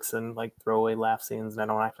be jokes and like throwaway laugh scenes, and I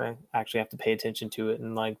don't actually have to pay attention to it.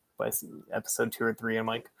 And like by episode 2 or 3, I'm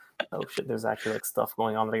like, oh shit, there's actually like stuff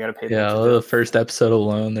going on that I got to pay attention to. Yeah, the first episode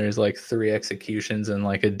alone, there's like 3 executions and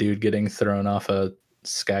like a dude getting thrown off a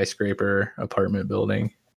skyscraper apartment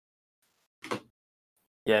building.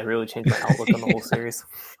 Yeah, it really changed my outlook on the whole series.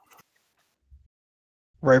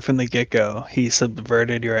 Right from the get-go, he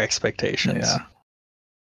subverted your expectations. Yeah.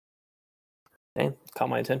 Hey, caught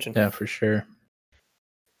my attention. Yeah, for sure.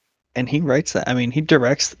 And he writes that. I mean, he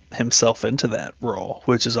directs himself into that role,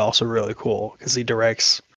 which is also really cool because he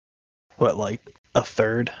directs like a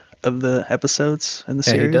third of the episodes in the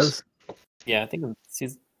series. He does. Yeah, I think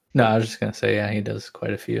he's. No, I was just gonna say, yeah, he does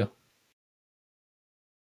quite a few.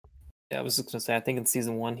 Yeah, I was just gonna say, I think in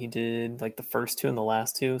season 1 he did like the first 2 and the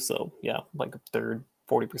last 2. So yeah, like a third,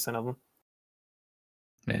 40% of them.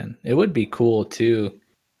 Man, it would be cool too,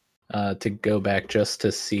 to go back just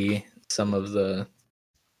to see some of the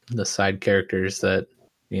side characters that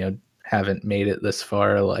haven't made it this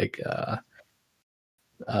far. Like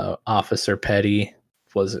Officer Petty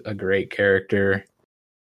was a great character.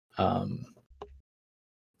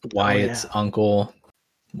 Wyatt's uncle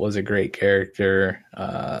was a great character.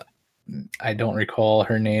 I don't recall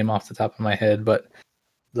her name off the top of my head, but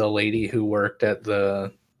the lady who worked at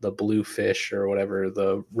the Bluefish or whatever,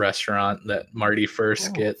 the restaurant that Marty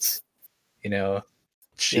first gets,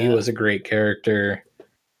 she was a great character.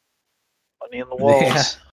 Money in the walls.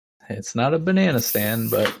 Yeah. It's not a banana stand,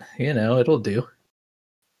 but it'll do.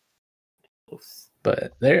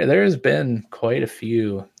 But there's been quite a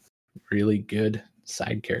few really good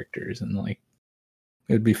side characters, and like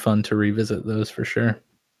it'd be fun to revisit those for sure.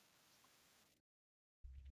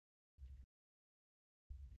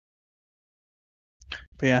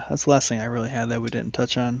 But yeah, that's the last thing I really had that we didn't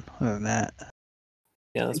touch on. Other than that,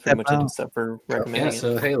 yeah, that's pretty much it, except for recommending. Yeah,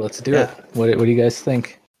 so hey, let's do it. What do you guys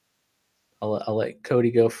think? I'll let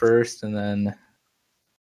Cody go first, and then.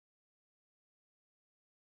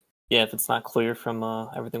 Yeah, if it's not clear from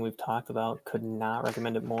everything we've talked about, could not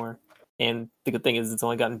recommend it more. And the good thing is it's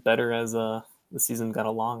only gotten better as the season got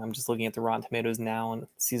along. I'm just looking at the Rotten Tomatoes now, and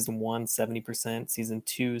season 1, 70%, season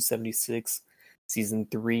 2, 76%, season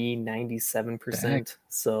 3, 97%. Dang.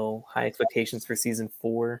 So high expectations for season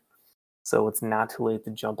 4. So it's not too late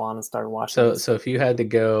to jump on and start watching. So if you had to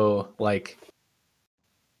go like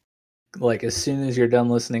as soon as you're done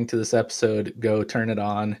listening to this episode, go turn it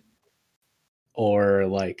on, or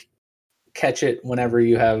like catch it whenever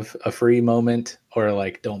you have a free moment, or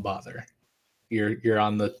like don't bother. You're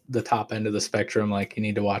on the top end of the spectrum, like you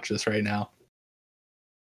need to watch this right now.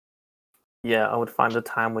 Yeah, I would find the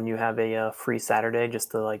time when you have a free Saturday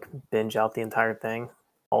just to like binge out the entire thing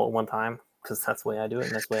all at one time, because that's the way I do it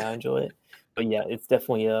and that's the way I enjoy it. But yeah, it's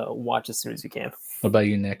definitely a watch as soon as you can. What about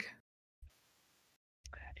you, Nick?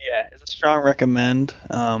 Yeah, it's a strong recommend.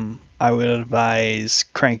 I would advise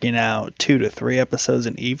cranking out 2 to 3 episodes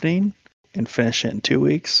an evening and finish it in 2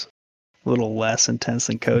 weeks. A little less intense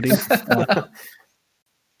than Cody. But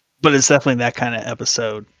it's definitely that kind of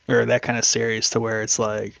episode or that kind of series to where it's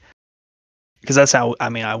like, because that's how,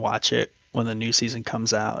 I watch it when the new season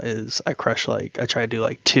comes out, is I try to do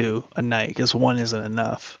like 2 a night because 1 isn't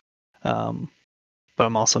enough. But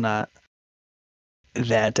I'm also not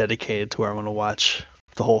that dedicated to where I'm going to watch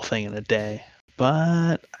the whole thing in a day.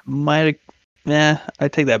 But I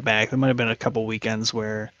take that back. There might have been a couple weekends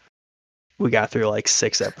where we got through like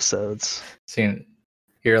 6 episodes. So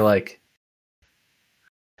you're like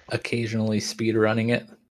occasionally speed running it.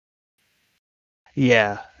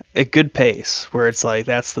 Yeah, at good pace where it's like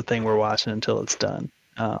that's the thing we're watching until it's done.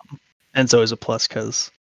 And it's always a plus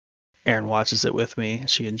because Erin watches it with me.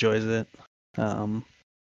 She enjoys it. So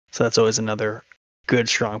that's always another good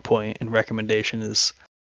strong point and recommendation is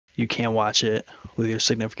you can watch it with your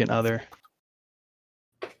significant other.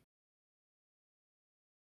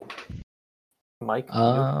 Mike?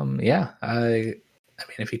 Yeah, I mean,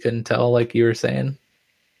 if you couldn't tell, like you were saying,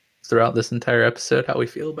 throughout this entire episode how we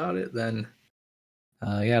feel about it, then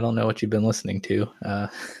yeah, I don't know what you've been listening to.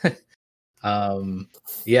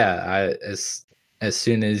 Yeah, as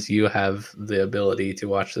soon as you have the ability to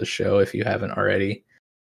watch the show, if you haven't already,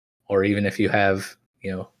 or even if you have,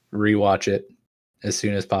 rewatch it as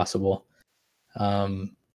soon as possible.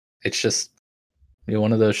 It's just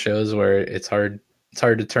one of those shows where it's hard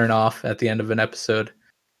to turn off at the end of an episode.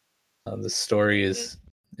 The story is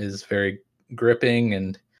very gripping,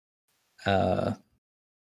 and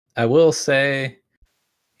I will say,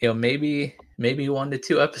 maybe 1 to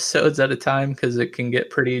 2 episodes at a time, because it can get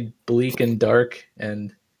pretty bleak and dark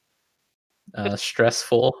and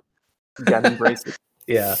stressful. You gotta embrace it.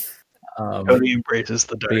 Yeah. Cody embraces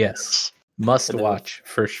the darkness. Yes, must watch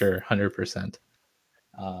for sure, 100%.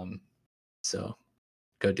 So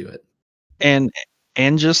go do it.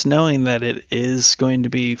 And just knowing that it is going to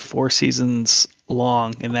be 4 seasons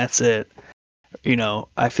long and that's it.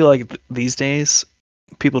 I feel like these days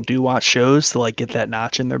people do watch shows to like get that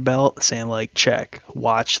notch in their belt, saying like, check,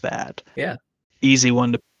 watch that. Yeah. Easy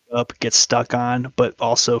one to pick up, get stuck on, but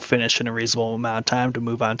also finish in a reasonable amount of time to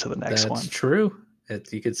move on to the next one. That's true.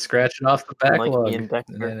 You could scratch it off the backlog, Ian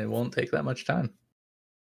Dexter. and then it won't take that much time.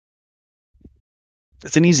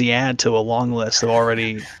 It's an easy add to a long list of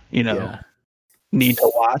already, Yeah. need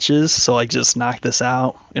to watches. So like, just knock this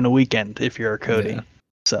out in a weekend if you're a Cody. Yeah.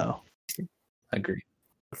 So Agree.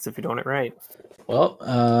 That's if you're doing it right. Well,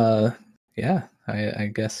 yeah, I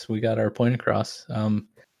guess we got our point across.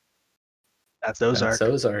 that's Ozark. That's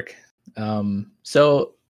Ozark.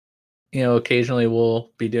 So, occasionally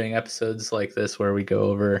we'll be doing episodes like this where we go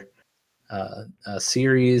over a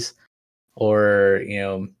series, or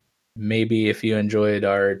maybe if you enjoyed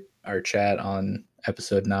our chat on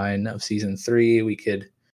episode 9 of season 3, we could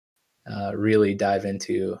really dive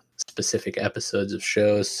into specific episodes of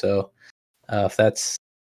shows. So if that's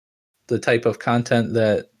the type of content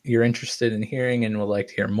that you're interested in hearing and would like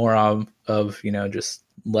to hear more of, just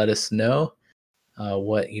let us know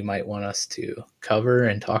what you might want us to cover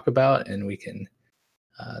and talk about, and we can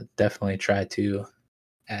definitely try to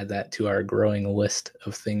add that to our growing list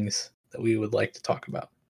of things that we would like to talk about.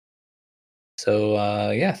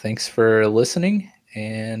 So yeah, thanks for listening,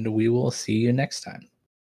 and we will see you next time.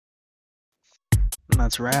 And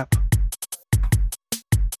that's a wrap.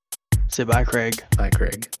 Say bye, Craig. Bye,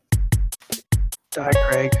 Craig. Die,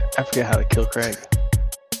 Craig. I forget how to kill Craig.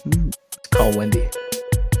 Call Wendy.